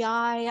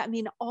AI, I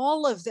mean,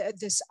 all of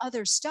this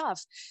other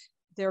stuff,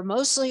 they're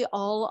mostly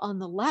all on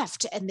the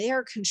left, and they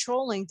are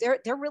controlling,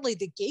 they're really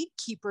the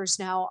gatekeepers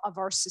now of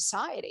our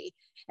society.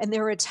 And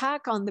their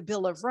attack on the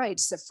Bill of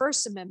Rights, the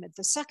First Amendment,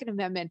 the Second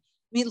Amendment.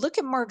 I mean, look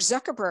at Mark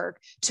Zuckerberg,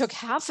 took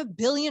 $500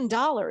 million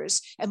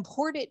and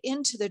poured it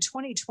into the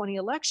 2020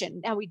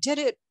 election. Now, he did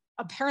it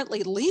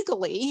apparently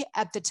legally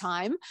at the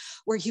time,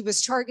 where he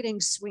was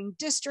targeting swing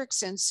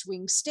districts and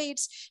swing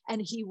states,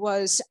 and he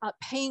was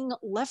paying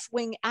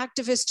left-wing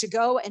activists to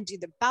go and do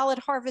the ballot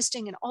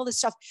harvesting and all this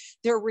stuff.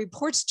 There are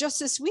reports just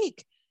this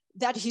week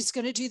that he's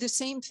going to do the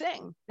same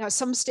thing. Now,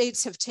 some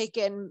states have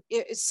taken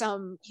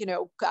some,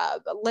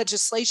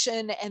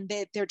 legislation, and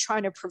they're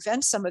trying to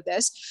prevent some of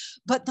this,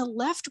 but the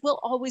left will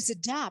always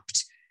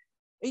adapt.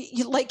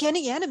 Like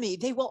any enemy,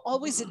 they will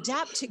always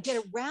adapt to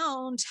get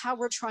around how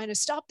we're trying to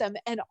stop them.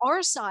 And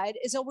our side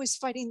is always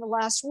fighting the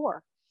last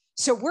war.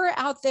 So we're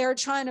out there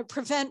trying to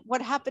prevent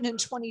what happened in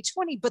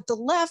 2020, but the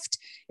left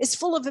is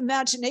full of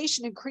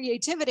imagination and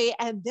creativity,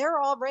 and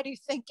they're already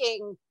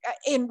thinking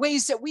in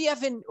ways that we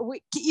haven't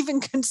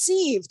even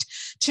conceived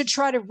to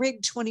try to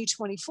rig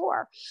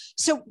 2024.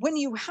 So when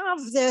you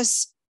have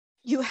this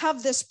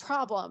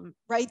problem,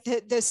 right?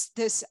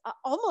 This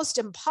almost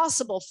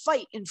impossible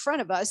fight in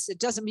front of us. It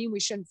doesn't mean we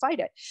shouldn't fight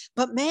it.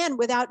 But man,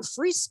 without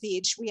free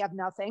speech, we have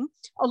nothing,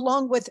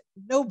 along with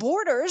no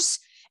borders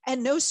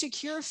and no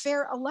secure,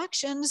 fair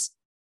elections.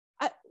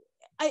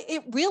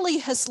 It really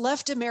has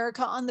left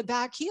America on the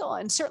back heel.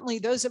 And certainly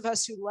those of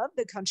us who love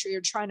the country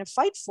are trying to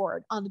fight for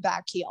it on the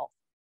back heel.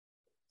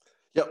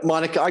 Yeah,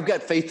 Monica, I've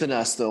got faith in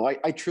us, though.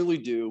 I truly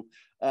do.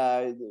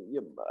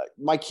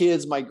 My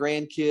kids, my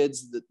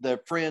grandkids, the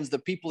friends, the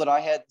people that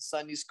I had in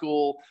Sunday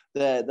school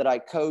that I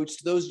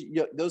coached,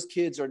 those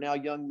kids are now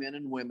young men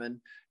and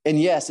women. And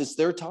yes, it's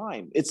their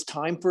time. It's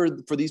time for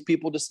these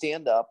people to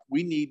stand up.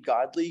 We need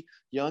godly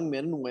young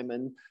men and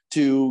women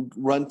to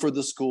run for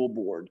the school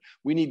board.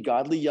 We need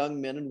godly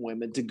young men and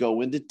women to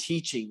go into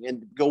teaching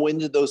and go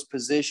into those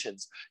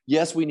positions.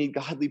 Yes, we need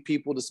godly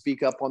people to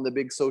speak up on the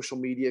big social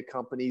media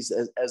companies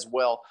as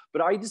well.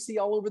 But I just see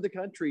all over the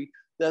country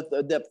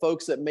that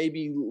folks that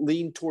maybe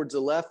lean towards the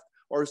left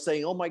are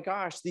saying, "Oh my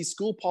gosh, these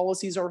school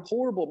policies are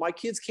horrible. My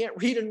kids can't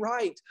read and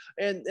write,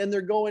 and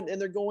they're going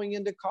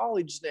into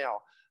college now."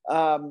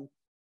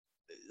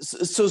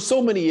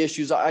 So many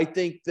issues. I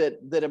think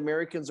that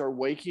Americans are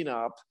waking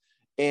up,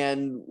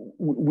 and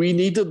we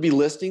need to be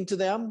listening to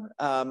them.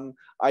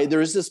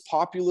 There is this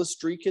populist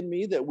streak in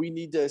me that we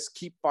need to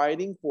keep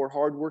fighting for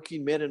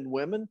hardworking men and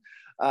women.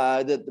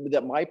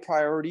 That my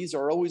priorities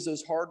are always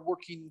those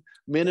hardworking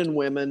men and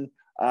women.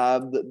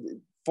 The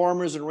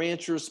farmers and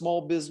ranchers,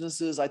 small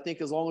businesses. I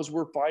think as long as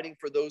we're fighting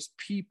for those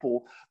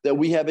people, that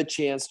we have a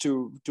chance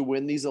to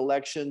win these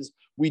elections.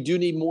 We do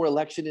need more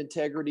election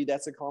integrity.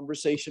 That's a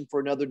conversation for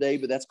another day,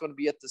 but that's going to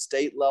be at the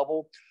state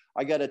level.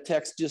 I got a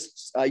text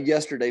just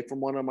yesterday from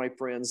one of my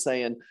friends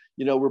saying,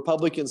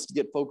 Republicans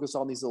get focused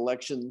on these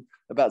elections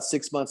about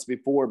 6 months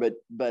before,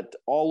 but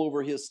all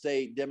over his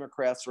state,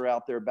 Democrats are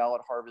out there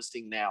ballot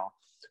harvesting now.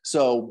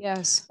 So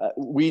yes,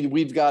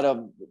 we've got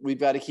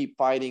to keep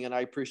fighting, and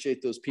I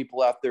appreciate those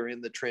people out there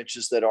in the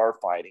trenches that are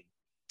fighting.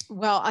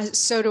 Well,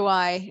 so do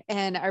I.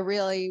 And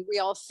we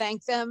all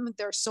thank them.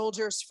 They're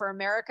soldiers for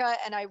America.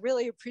 And I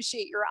really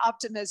appreciate your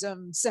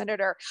optimism,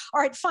 Senator. All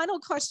right, final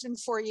question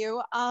for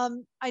you.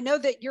 I know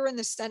that you're in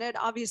the Senate,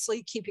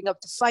 obviously keeping up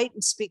the fight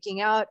and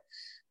speaking out,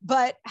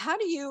 but how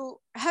do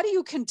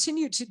you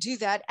continue to do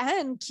that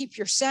and keep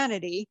your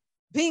sanity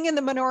being in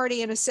the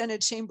minority in a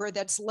Senate chamber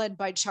that's led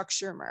by Chuck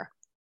Schumer?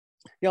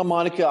 Yeah,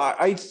 Monica,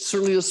 I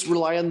certainly just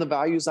rely on the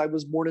values I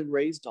was born and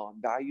raised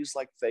on, values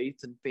like faith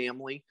and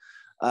family,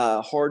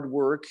 hard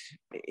work.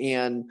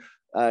 And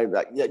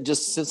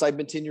just since I've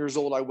been 10 years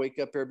old, I wake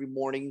up every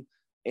morning,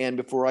 and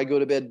before I go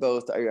to bed,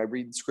 I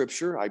read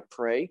scripture, I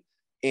pray,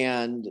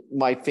 and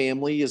my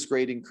family is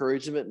great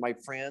encouragement. My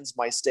friends,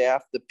 my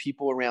staff, the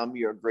people around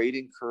me are great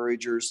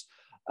encouragers,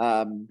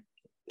 have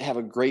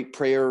a great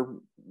prayer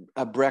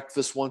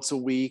breakfast once a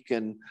week.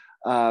 And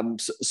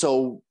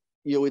so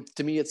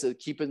to me, it's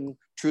keeping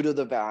true to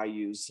the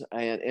values.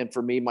 And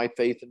for me, my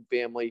faith and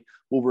family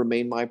will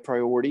remain my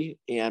priority,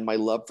 and my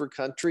love for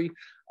country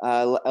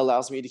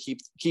allows me to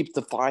keep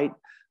the fight.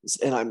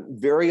 And I'm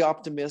very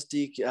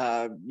optimistic.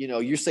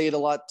 You say it a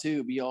lot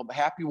too, I'm a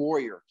happy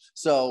warrior.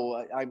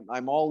 So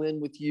I'm all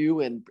in with you,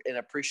 and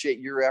appreciate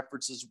your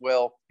efforts as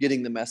well,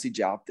 getting the message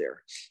out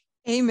there.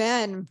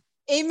 Amen.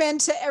 Amen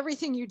to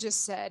everything you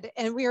just said.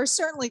 And we are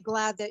certainly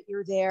glad that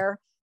you're there.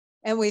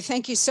 And we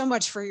thank you so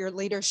much for your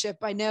leadership.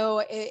 I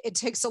know it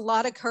takes a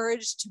lot of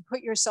courage to put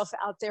yourself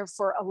out there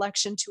for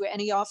election to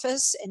any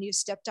office, and you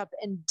stepped up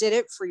and did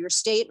it for your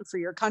state and for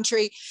your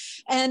country.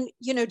 And,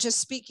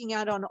 just speaking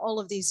out on all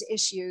of these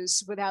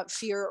issues without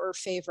fear or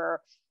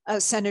favor.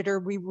 Senator,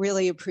 we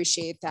really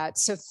appreciate that.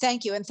 So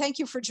thank you. And thank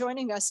you for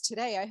joining us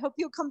today. I hope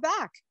you'll come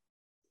back.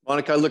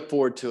 Monica, I look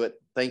forward to it.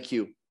 Thank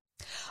you.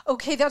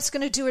 Okay, that's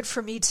going to do it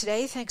for me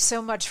today. Thanks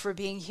so much for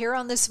being here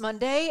on this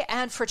Monday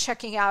and for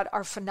checking out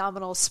our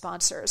phenomenal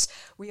sponsors.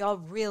 We all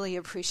really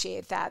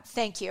appreciate that.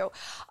 Thank you.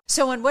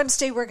 So on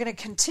Wednesday, we're going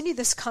to continue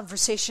this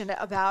conversation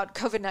about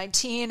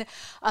COVID-19,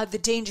 the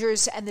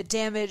dangers and the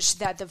damage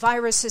that the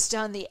virus has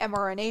done, the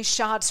mRNA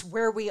shots,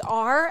 where we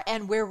are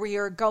and where we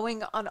are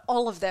going on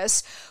all of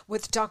this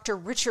with Dr.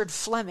 Richard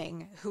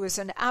Fleming, who is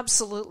an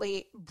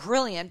absolutely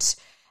brilliant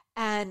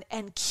and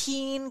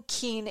keen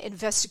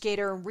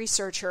investigator and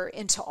researcher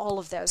into all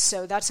of this.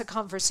 So that's a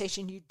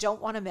conversation you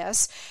don't want to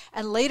miss.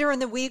 And later in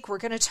the week, we're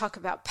going to talk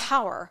about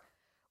power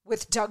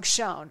with Doug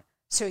Schoen.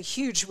 So a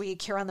huge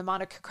week here on the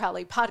Monica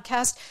Crowley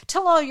podcast.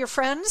 Tell all your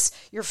friends,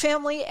 your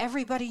family,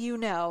 everybody you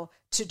know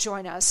to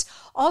join us.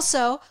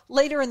 Also,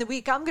 later in the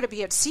week, I'm going to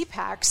be at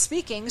CPAC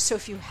speaking. So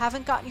if you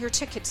haven't gotten your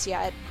tickets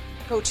yet,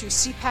 go to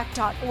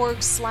cpac.org/DC.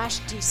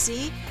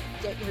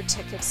 Get your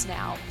tickets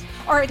now.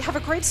 All right, have a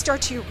great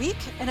start to your week,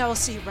 and I will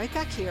see you right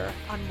back here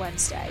on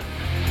Wednesday.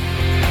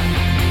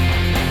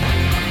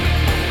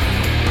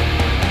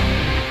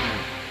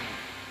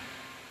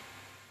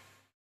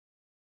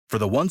 For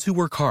the ones who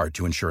work hard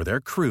to ensure their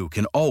crew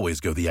can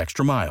always go the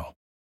extra mile,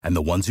 and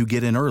the ones who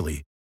get in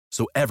early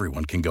so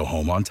everyone can go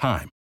home on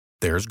time,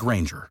 there's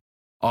Grainger,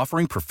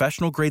 offering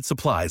professional-grade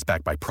supplies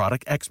backed by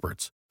product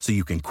experts so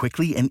you can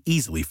quickly and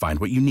easily find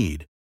what you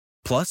need.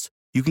 Plus,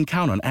 you can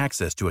count on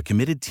access to a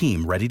committed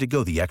team ready to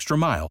go the extra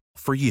mile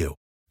for you.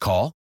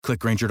 Call, click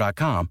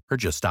Grainger.com, or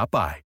just stop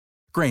by.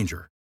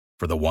 Grainger,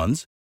 for the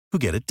ones who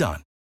get it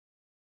done.